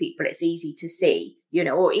of two people, it's easy to see, you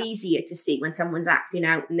know, or easier to see when someone's acting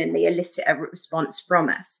out and then they elicit a response from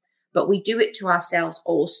us. But we do it to ourselves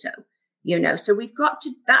also, you know. So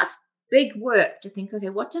that's big work to think, okay,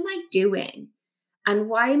 what am I doing? And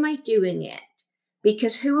why am I doing it?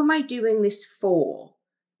 Because who am I doing this for?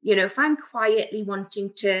 You know, if I'm quietly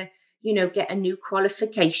wanting to, you know, get a new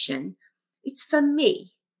qualification, it's for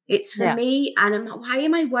me. It's for me. And why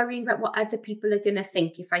am I worrying about what other people are going to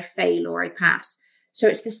think if I fail or I pass? So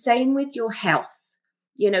it's the same with your health.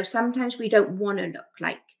 You know, sometimes we don't want to look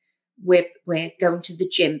like we're going to the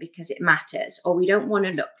gym because it matters, or we don't want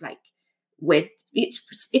to look like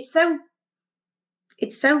it's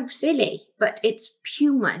so silly, but it's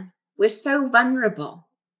human. We're so vulnerable.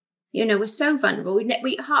 You know, we're so vulnerable.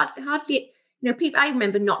 We hardly, you know, people. I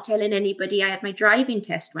remember not telling anybody I had my driving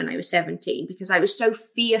test when I was 17 because I was so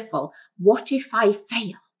fearful. What if I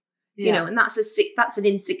fail? Yeah. You know, and that's an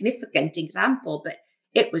insignificant example, but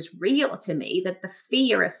it was real to me, that the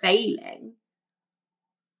fear of failing.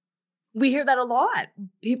 We hear that a lot.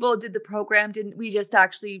 People did the program. We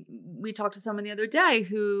talked to someone the other day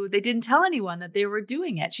who they didn't tell anyone that they were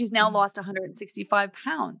doing it. She's now lost 165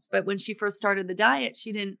 pounds. But when she first started the diet,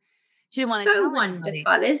 she didn't want to tell anybody.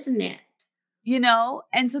 So wonderful, isn't it? You know?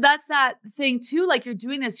 And so that's that thing too. Like, you're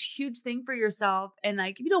doing this huge thing for yourself. And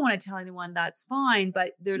like, if you don't want to tell anyone, that's fine.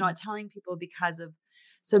 But they're not telling people because of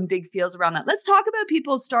some big feels around that. Let's talk about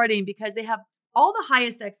people starting because they have all the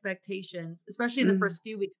highest expectations, especially in the first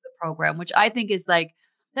few weeks of the program, which I think is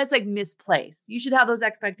that's misplaced. You should have those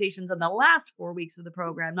expectations on the last 4 weeks of the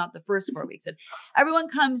program, not the first 4 weeks. But everyone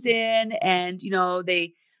comes in and, you know,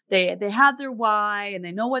 they have their why and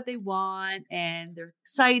they know what they want and they're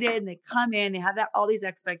excited and they come in, they have all these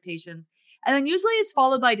expectations. And then usually it's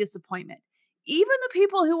followed by disappointment. Even the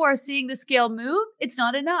people who are seeing the scale move, it's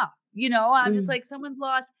not enough. You know, I'm just like, someone's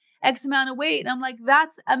lost X amount of weight. And I'm like,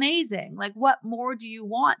 that's amazing. Like, what more do you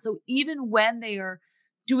want? So even when they are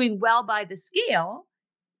doing well by the scale,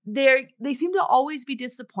 they seem to always be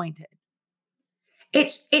disappointed.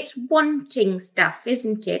 It's wanting stuff,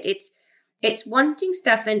 isn't it? It's wanting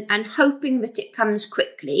stuff and hoping that it comes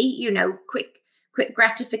quickly, you know, quick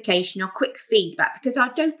gratification or quick feedback, because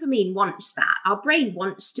our dopamine wants that. Our brain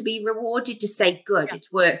wants to be rewarded, to say, good,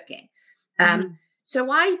 it's working.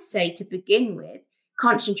 So I'd say, to begin with,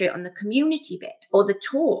 concentrate on the community bit, or the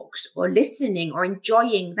talks, or listening, or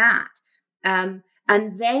enjoying that. And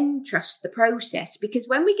then trust the process. Because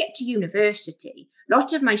when we get to university, a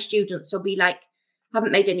lot of my students will be like,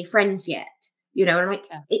 haven't made any friends yet. You know, and I'm like,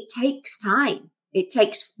 it takes time. It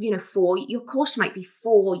takes, you know, your course might be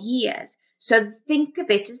 4 years. So think of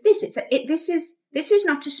it as this. This is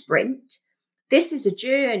not a sprint. This is a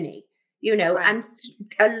journey, you know, and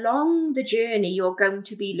along the journey, you're going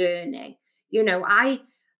to be learning. You know, I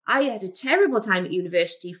had a terrible time at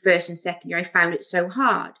university, first and second year. I found it so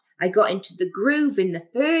hard. I got into the groove in the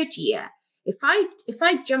third year. If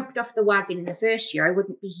I jumped off the wagon in the first year, I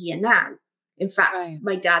wouldn't be here now. In fact,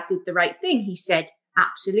 my dad did the right thing. He said,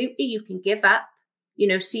 absolutely, you can give up,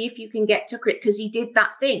 see if you can get to crit, because he did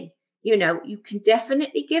that thing, you can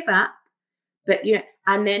definitely give up. But,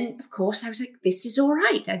 and then, of course, I was like, this is all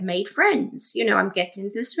right. I've made friends, I'm getting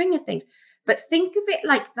into the swing of things. But think of it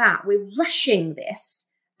like that. We're rushing this,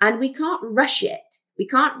 and we can't rush it. We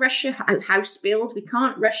can't rush a house build. We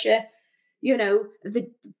can't rush a,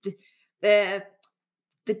 the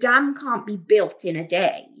dam can't be built in a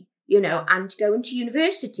day, and going to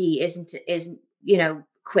university isn't,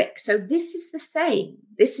 quick. So this is the same.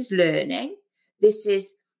 This is learning. This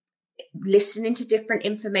is listening to different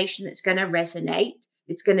information that's going to resonate.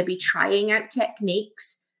 It's going to be trying out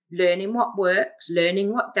techniques, learning what works,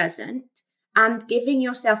 learning what doesn't, and giving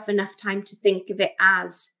yourself enough time to think of it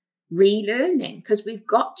as relearning, because we've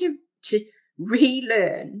got to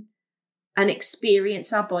relearn and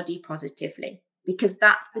experience our body positively, because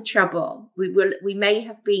that's the trouble. We may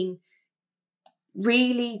have been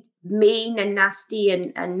really mean and nasty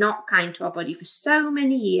and not kind to our body for so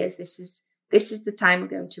many years. This is the time we're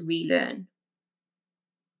going to relearn.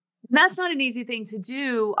 That's not an easy thing to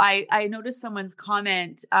do. I noticed someone's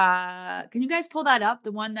comment. Can you guys pull that up?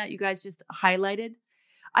 The one that you guys just highlighted.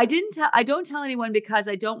 I don't tell anyone because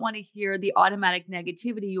I don't want to hear the automatic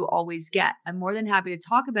negativity you always get. I'm more than happy to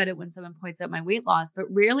talk about it when someone points out my weight loss, but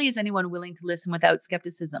rarely is anyone willing to listen without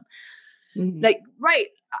skepticism. Mm-hmm. Right.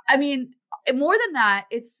 I mean, more than that,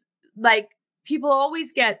 it's like people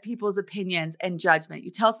always get people's opinions and judgment.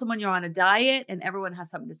 You tell someone you're on a diet and everyone has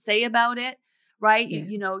something to say about it, right?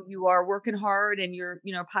 Yeah. You are working hard and you're,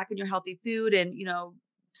 packing your healthy food, and,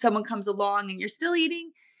 someone comes along and you're still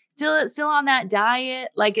eating, still on that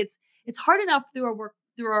diet. Like it's hard enough through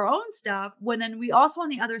our own stuff, when then we also on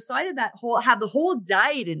the other side of that have the whole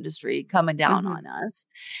diet industry coming down on us.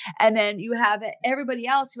 And then you have everybody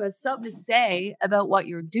else who has something to say about what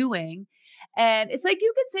you're doing. And it's like,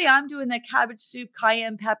 you could say I'm doing the cabbage soup,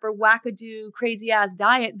 cayenne pepper, wackadoo, crazy ass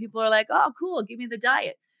diet. And people are like, oh, cool. Give me the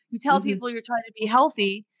diet. You tell people you're trying to be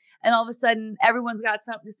healthy, and all of a sudden everyone's got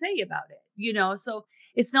something to say about it, So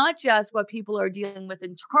it's not just what people are dealing with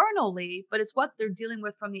internally, but it's what they're dealing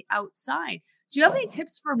with from the outside. Do you have any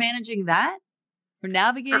tips for managing that, or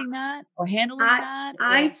navigating that, or handling that?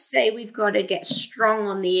 I'd say we've got to get strong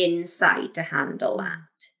on the inside to handle that.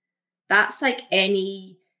 That's like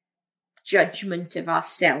any judgment of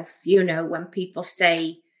ourselves, when people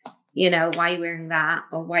say, why are you wearing that,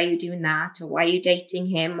 or why are you doing that, or why are you dating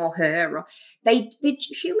him or her, or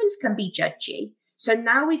humans can be judgy. So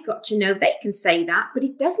now we've got to know they can say that, but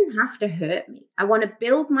it doesn't have to hurt me. I want to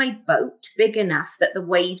build my boat big enough that the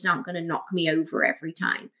waves aren't going to knock me over every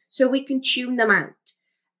time. So we can tune them out.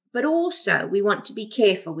 But also we want to be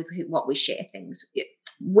careful with what we share things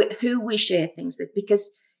with, who we share things with,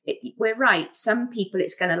 because we're right. Some people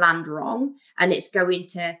it's going to land wrong, and it's going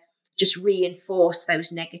to just reinforce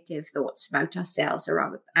those negative thoughts about ourselves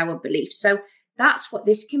or our beliefs. So that's what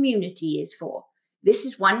this community is for. This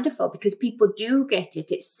is wonderful because people do get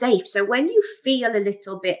it. It's safe. So when you feel a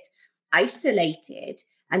little bit isolated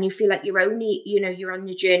and you feel like you're only, you're on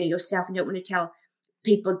the journey yourself and don't want to tell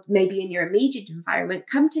people maybe in your immediate environment,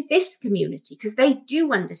 come to this community because they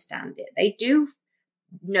do understand it. They do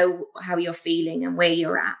know how you're feeling and where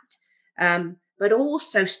you're at. But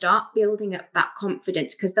also start building up that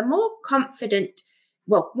confidence, because the more confidence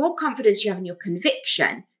you have in your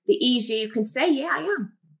conviction, the easier you can say, yeah, I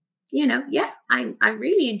am. I'm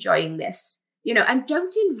really enjoying this, and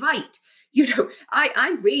don't invite,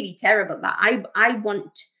 I'm really terrible at that.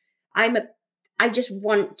 I just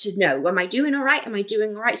want to know, am I doing all right? Am I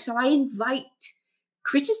doing all right? So I invite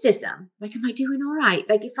criticism. Like, am I doing all right?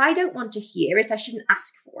 Like, if I don't want to hear it, I shouldn't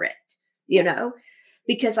ask for it,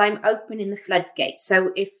 because I'm opening the floodgates.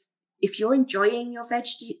 So if you're enjoying your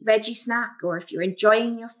veggie snack, or if you're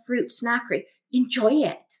enjoying your fruit snack, enjoy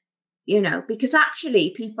it. Because actually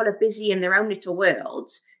people are busy in their own little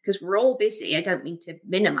worlds, because we're all busy. I don't mean to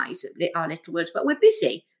minimize our little worlds, but we're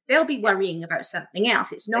busy. They'll be worrying about something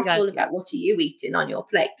else. It's not all about what are you eating on your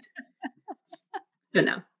plate.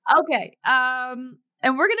 Okay.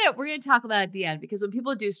 And we're gonna tackle that at the end, because when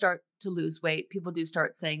people do start to lose weight, people do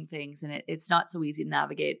start saying things, and it's not so easy to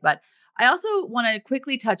navigate. But I also want to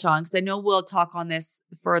quickly touch on, because I know we'll talk on this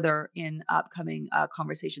further in upcoming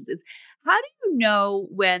conversations, is how do you know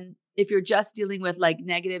if you're just dealing with like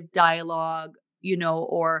negative dialogue,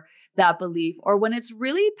 or that belief, or when it's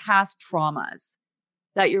really past traumas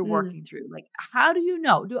that you're working through? Like, how do you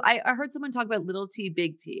know? I heard someone talk about little T,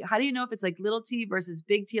 big T. How do you know if it's like little T versus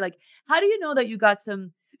big T? Like, how do you know that you got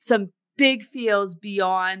some big feels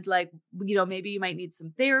beyond, like, maybe you might need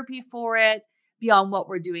some therapy for it, beyond what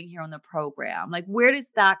we're doing here on the program? Like, where does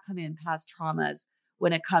that come in, past traumas,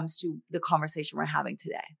 when it comes to the conversation we're having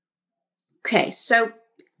today? Okay, so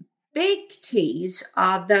big T's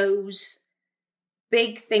are those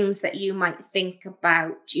big things that you might think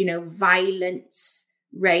about, violence,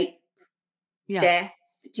 rape, death,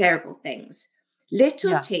 terrible things.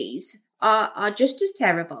 Little T's are just as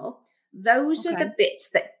terrible. Those are the bits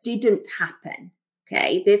that didn't happen.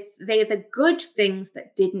 Okay. They're the good things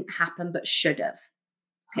that didn't happen, but should have.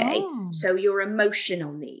 Okay. So your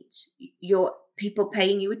emotional needs, your people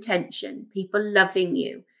paying you attention, people loving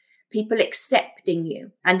you, people accepting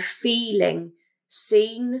you and feeling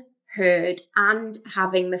seen, heard, and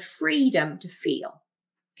having the freedom to feel.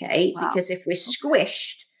 Okay. Wow. Because if we're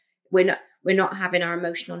squished, we're not having our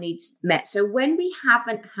emotional needs met. So when we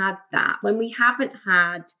haven't had that, when we haven't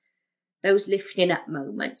had those lifting up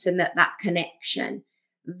moments and that connection,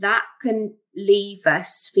 that can leave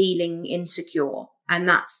us feeling insecure. And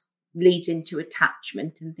that leads into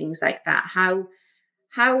attachment and things like that. How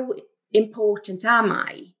important am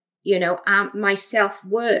I? My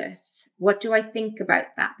self-worth. What do I think about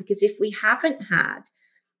that? Because if we haven't had,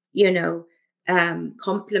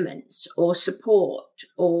 compliments or support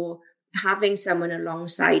or having someone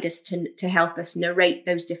alongside us to help us narrate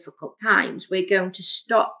those difficult times, we're going to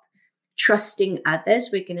stop trusting others.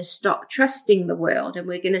 We're going to stop trusting the world, and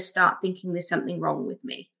we're going to start thinking there's something wrong with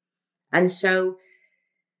me. And so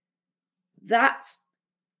that's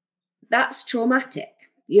traumatic,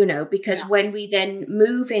 because when we then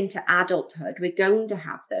move into adulthood, we're going to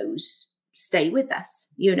have those stay with us,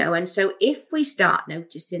 and so if we start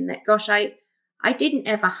noticing that, gosh, I didn't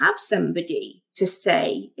ever have somebody to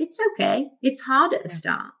say, it's okay, it's hard at the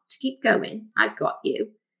start, to keep going, I've got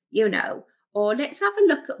you, or let's have a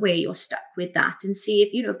look at where you're stuck with that and see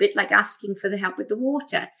if, a bit like asking for the help with the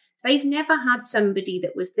water. If they've never had somebody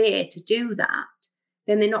that was there to do that,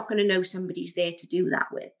 then they're not going to know somebody's there to do that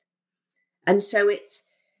with. And so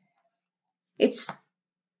it's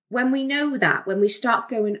when we know that, when we start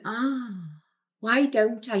going, why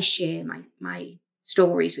don't I share my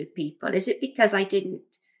stories with people? Is it because I didn't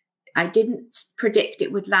predict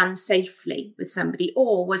it would land safely with somebody?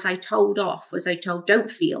 Or was I told off? Was I told, don't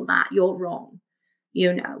feel that, you're wrong?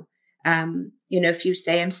 If you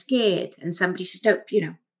say I'm scared and somebody says, don't,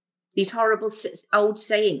 these horrible old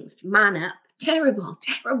sayings, man up, terrible.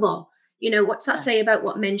 What's that say about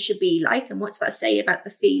what men should be like? And what's that say about the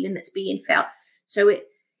feeling that's being felt? So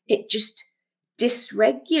it just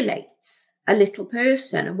dysregulates a little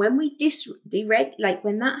person. And when we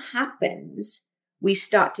when that happens, we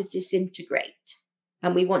start to disintegrate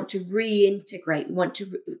and we want to reintegrate. We want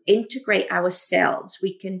to integrate ourselves.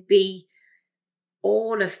 We can be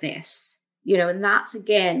all of this, and that's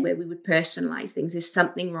again where we would personalize things. There's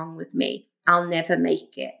something wrong with me. I'll never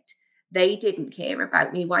make it. They didn't care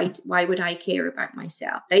about me. Why would I care about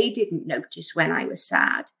myself? They didn't notice when I was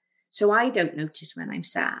sad. So I don't notice when I'm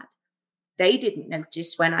sad. They didn't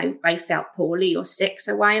notice when I felt poorly or sick.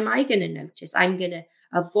 So why am I going to notice? I'm going to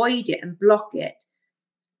avoid it and block it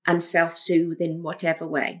and self-soothe in whatever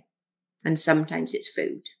way. And sometimes it's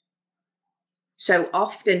food. So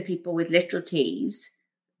often people with little T's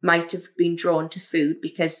might have been drawn to food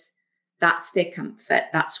because that's their comfort.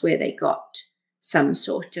 That's where they got some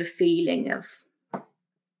sort of feeling of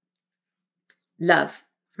love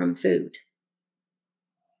from food.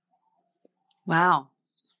 Wow.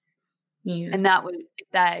 Yeah. And that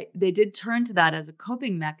they did turn to that as a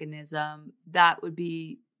coping mechanism,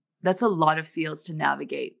 that's a lot of feels to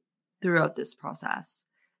navigate throughout this process,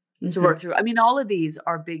 to work through. I mean, all of these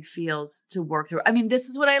are big feels to work through. I mean, this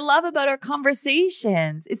is what I love about our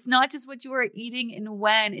conversations. It's not just what you are eating and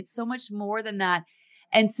when, it's so much more than that.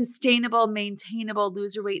 And sustainable, maintainable,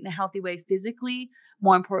 lose your weight in a healthy way physically,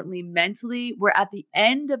 more importantly, mentally. We're at the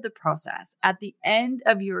end of the process, at the end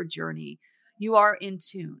of your journey. You are in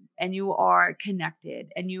tune and you are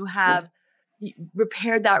connected and you have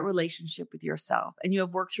repaired that relationship with yourself and you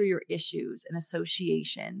have worked through your issues and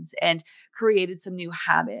associations and created some new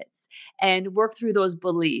habits and worked through those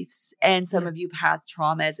beliefs and some of you past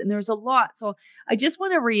traumas. And there's a lot. So I just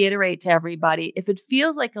want to reiterate to everybody, if it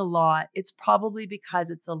feels like a lot, it's probably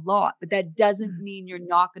because it's a lot, but that doesn't mean you're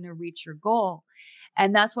not going to reach your goal.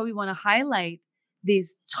 And that's why we want to highlight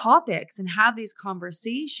these topics and have these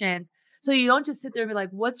conversations. So you don't just sit there and be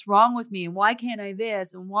like, what's wrong with me? And why can't I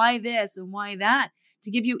this? And why this? And why that?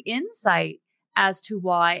 To give you insight as to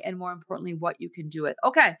why, and more importantly, what you can do it.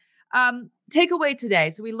 Okay. Takeaway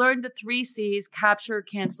today. So we learned the 3 C's: capture,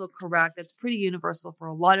 cancel, correct. That's pretty universal for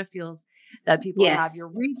a lot of feels that people have.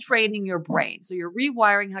 You're retraining your brain. So you're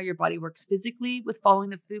rewiring how your body works physically with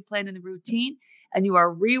following the food plan and the routine, and you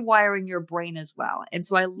are rewiring your brain as well. And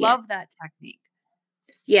so I love that technique.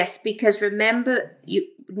 Yes, because remember,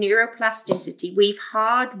 neuroplasticity, we've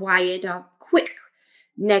hardwired our quick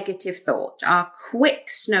negative thought, our quick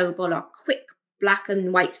snowball, our quick black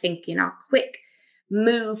and white thinking, our quick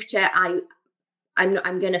move to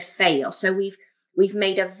I'm going to fail. So we've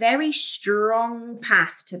made a very strong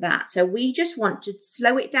path to that. So we just want to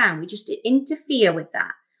slow it down. We just interfere with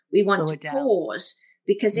that. We want to pause,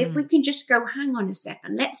 because if we can just go, hang on a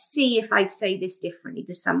second, let's see if I'd say this differently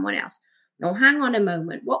to someone else. No, hang on a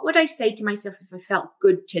moment. What would I say to myself if I felt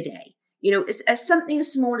good today? You know, as something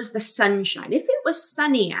as small as the sunshine. If it was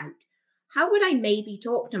sunny out, how would I maybe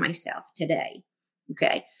talk to myself today?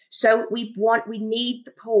 Okay. So we need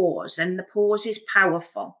the pause, and the pause is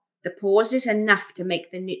powerful. The pause is enough to make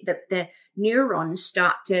the neurons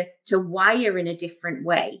start to wire in a different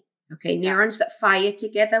way. Okay. Yeah. Neurons that fire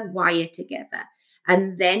together, wire together.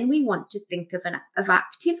 And then we want to think of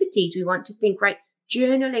activities. We want to think, right,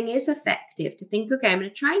 journaling is effective, to think, okay, I'm going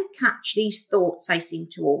to try and catch these thoughts I seem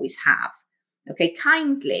to always have. Okay.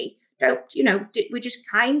 Kindly we're just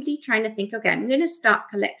kindly trying to think, okay, I'm going to start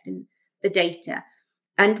collecting the data.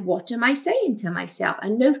 And what am I saying to myself?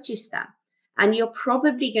 And notice them. And you're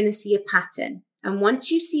probably going to see a pattern. And once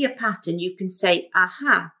you see a pattern, you can say,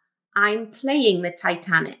 aha, I'm playing the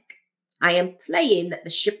Titanic. I am playing that the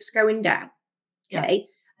ship's going down. Okay.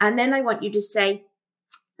 Yeah. And then I want you to say,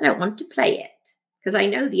 I don't want to play it because I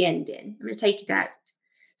know the ending. I'm going to take it out.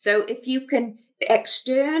 So if you can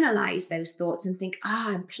externalize those thoughts and think,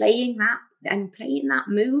 I'm playing that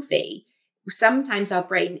movie. Sometimes our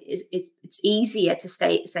brain it's easier to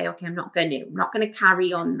say, okay, I'm not going to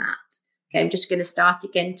carry on that. Okay, I'm just going to start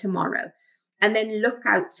again tomorrow. And then look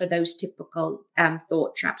out for those typical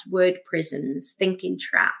thought traps, word prisons, thinking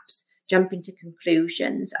traps, jumping to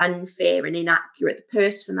conclusions, unfair and inaccurate,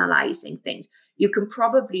 personalizing things. You can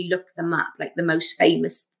probably look them up, like the most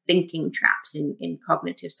famous thinking traps in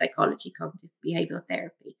cognitive psychology, cognitive behavioral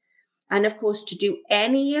therapy. And of course, to do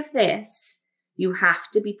any of this, you have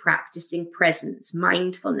to be practicing presence,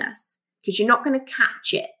 mindfulness, because you're not going to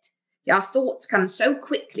catch it. Our thoughts come so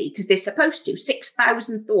quickly because they're supposed to,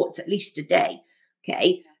 6,000 thoughts at least a day.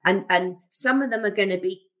 Okay. And some of them are going to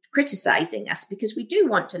be criticizing us because we do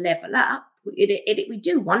want to level up. We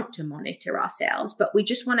do want to monitor ourselves, but we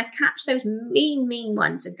just want to catch those mean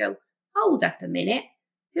ones and go, hold up a minute.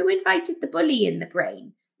 Who invited the bully in the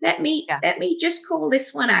brain? Let me just call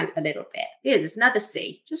this one out a little bit. Here, there's another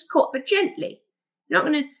C. Just call, but gently. You're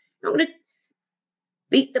not gonna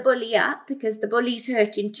beat the bully up because the bully's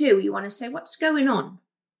hurting too. You want to say, what's going on?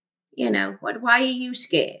 You know, why are you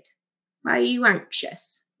scared? Why are you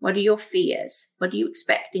anxious? What are your fears? What are you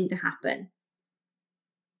expecting to happen?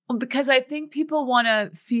 Well, because I think people want to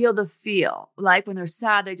feel the feel. Like when they're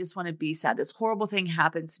sad, they just want to be sad. This horrible thing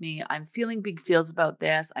happens to me. I'm feeling big feels about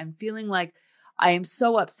this. I'm feeling like I am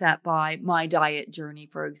so upset by my diet journey,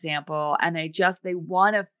 for example. And they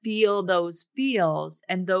want to feel those feels,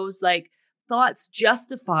 and those like thoughts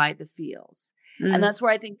justify the feels. And that's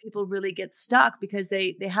where I think people really get stuck, because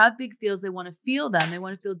they have big feels. They want to feel them. They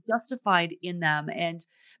want to feel justified in them. And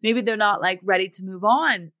maybe they're not like ready to move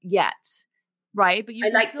on yet. Right. But I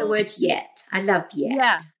like the word yet. I love yet.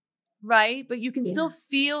 Yeah. Right. But you can still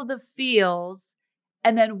feel the feels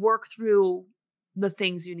and then work through the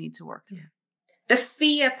things you need to work through. The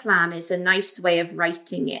fear plan is a nice way of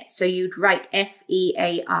writing it. So you'd write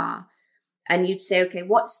FEAR and you'd say, okay,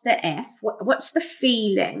 what's the F? What's the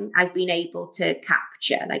feeling I've been able to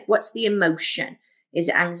capture? Like, what's the emotion? Is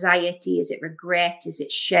it anxiety? Is it regret? Is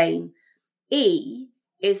it shame? E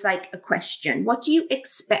is like a question. What are you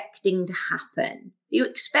expecting to happen? Are you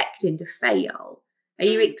expecting to fail? Are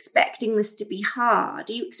you expecting this to be hard?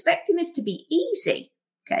 Are you expecting this to be easy?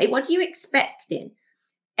 Okay, what are you expecting?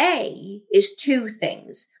 A is two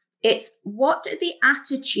things. It's what are the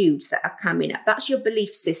attitudes that are coming up? That's your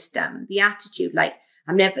belief system, the attitude, like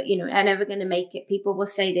I'm never going to make it. People will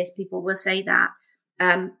say this, people will say that.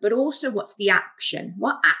 But also what's the action?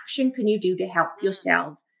 What action can you do to help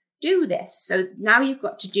yourself do this? So now you've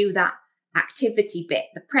got to do that activity bit,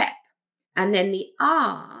 the prep. And then the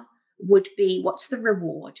R would be, what's the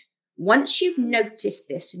reward? Once you've noticed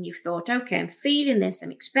this and you've thought, okay, I'm feeling this,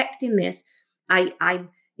 I'm expecting this,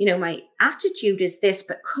 my attitude is this,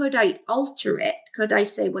 but could I alter it? Could I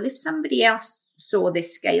say, well, if somebody else saw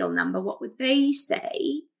this scale number, what would they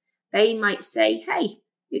say? They might say, hey,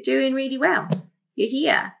 you're doing really well. You're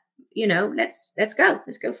here. Let's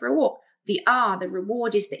go for a walk. The R, the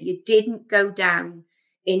reward, is that you didn't go down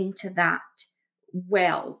into that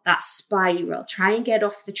that spiral. Try and get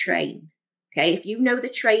off the train. Okay. If you know the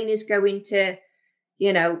train is going to,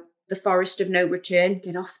 the forest of no return,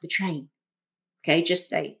 get off the train. Okay. Just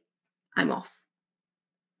say, I'm off.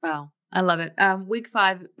 Wow. I love it. Week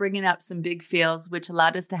 5, bringing up some big feels, which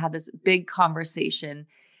allowed us to have this big conversation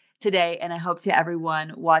today. And I hope to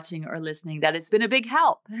everyone watching or listening that it's been a big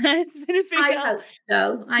help. It's been a big help.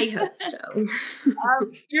 I hope so.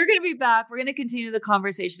 You're going to be back. We're going to continue the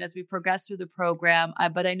conversation as we progress through the program.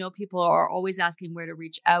 But I know people are always asking where to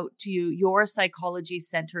reach out to you.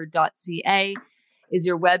 yourpsychologycenter.ca is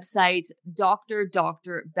your website. Dr.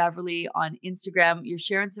 Beverley on Instagram. You're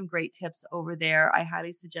sharing some great tips over there. I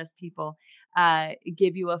highly suggest people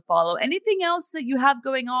give you a follow. Anything else that you have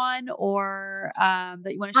going on or that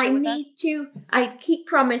you want to share with us? I keep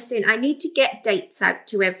promising, I need to get dates out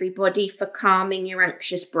to everybody for calming your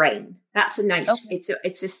anxious brain. That's a nice, it's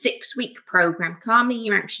a 6-week program, calming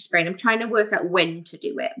your anxious brain. I'm trying to work out when to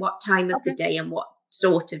do it, what time of the day and what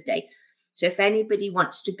sort of day. So if anybody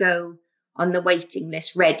wants to go on the waiting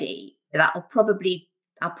list ready, I'll probably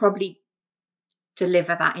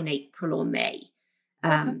deliver that in April or May.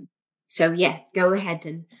 So yeah, go ahead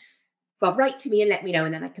and write to me and let me know,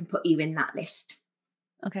 and then I can put you in that list.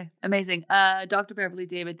 Okay, amazing. Dr. Beverley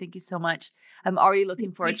David, thank you so much. I'm already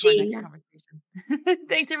looking forward to our next conversation.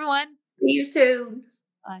 Thanks, everyone. See you soon.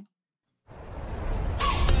 Bye.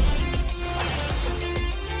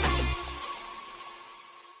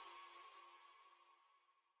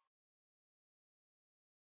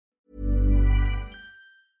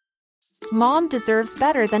 Mom deserves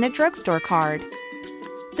better than a drugstore card.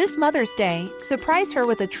 This Mother's Day, surprise her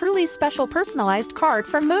with a truly special personalized card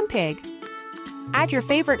from Moonpig. Add your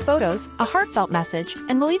favorite photos, a heartfelt message,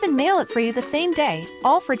 and we'll even mail it for you the same day,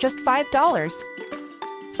 all for just $5.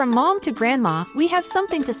 From mom to grandma, we have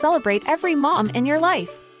something to celebrate every mom in your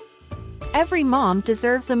life. Every mom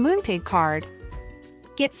deserves a Moonpig card.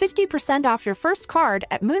 Get 50% off your first card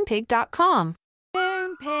at moonpig.com.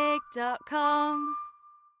 Moonpig.com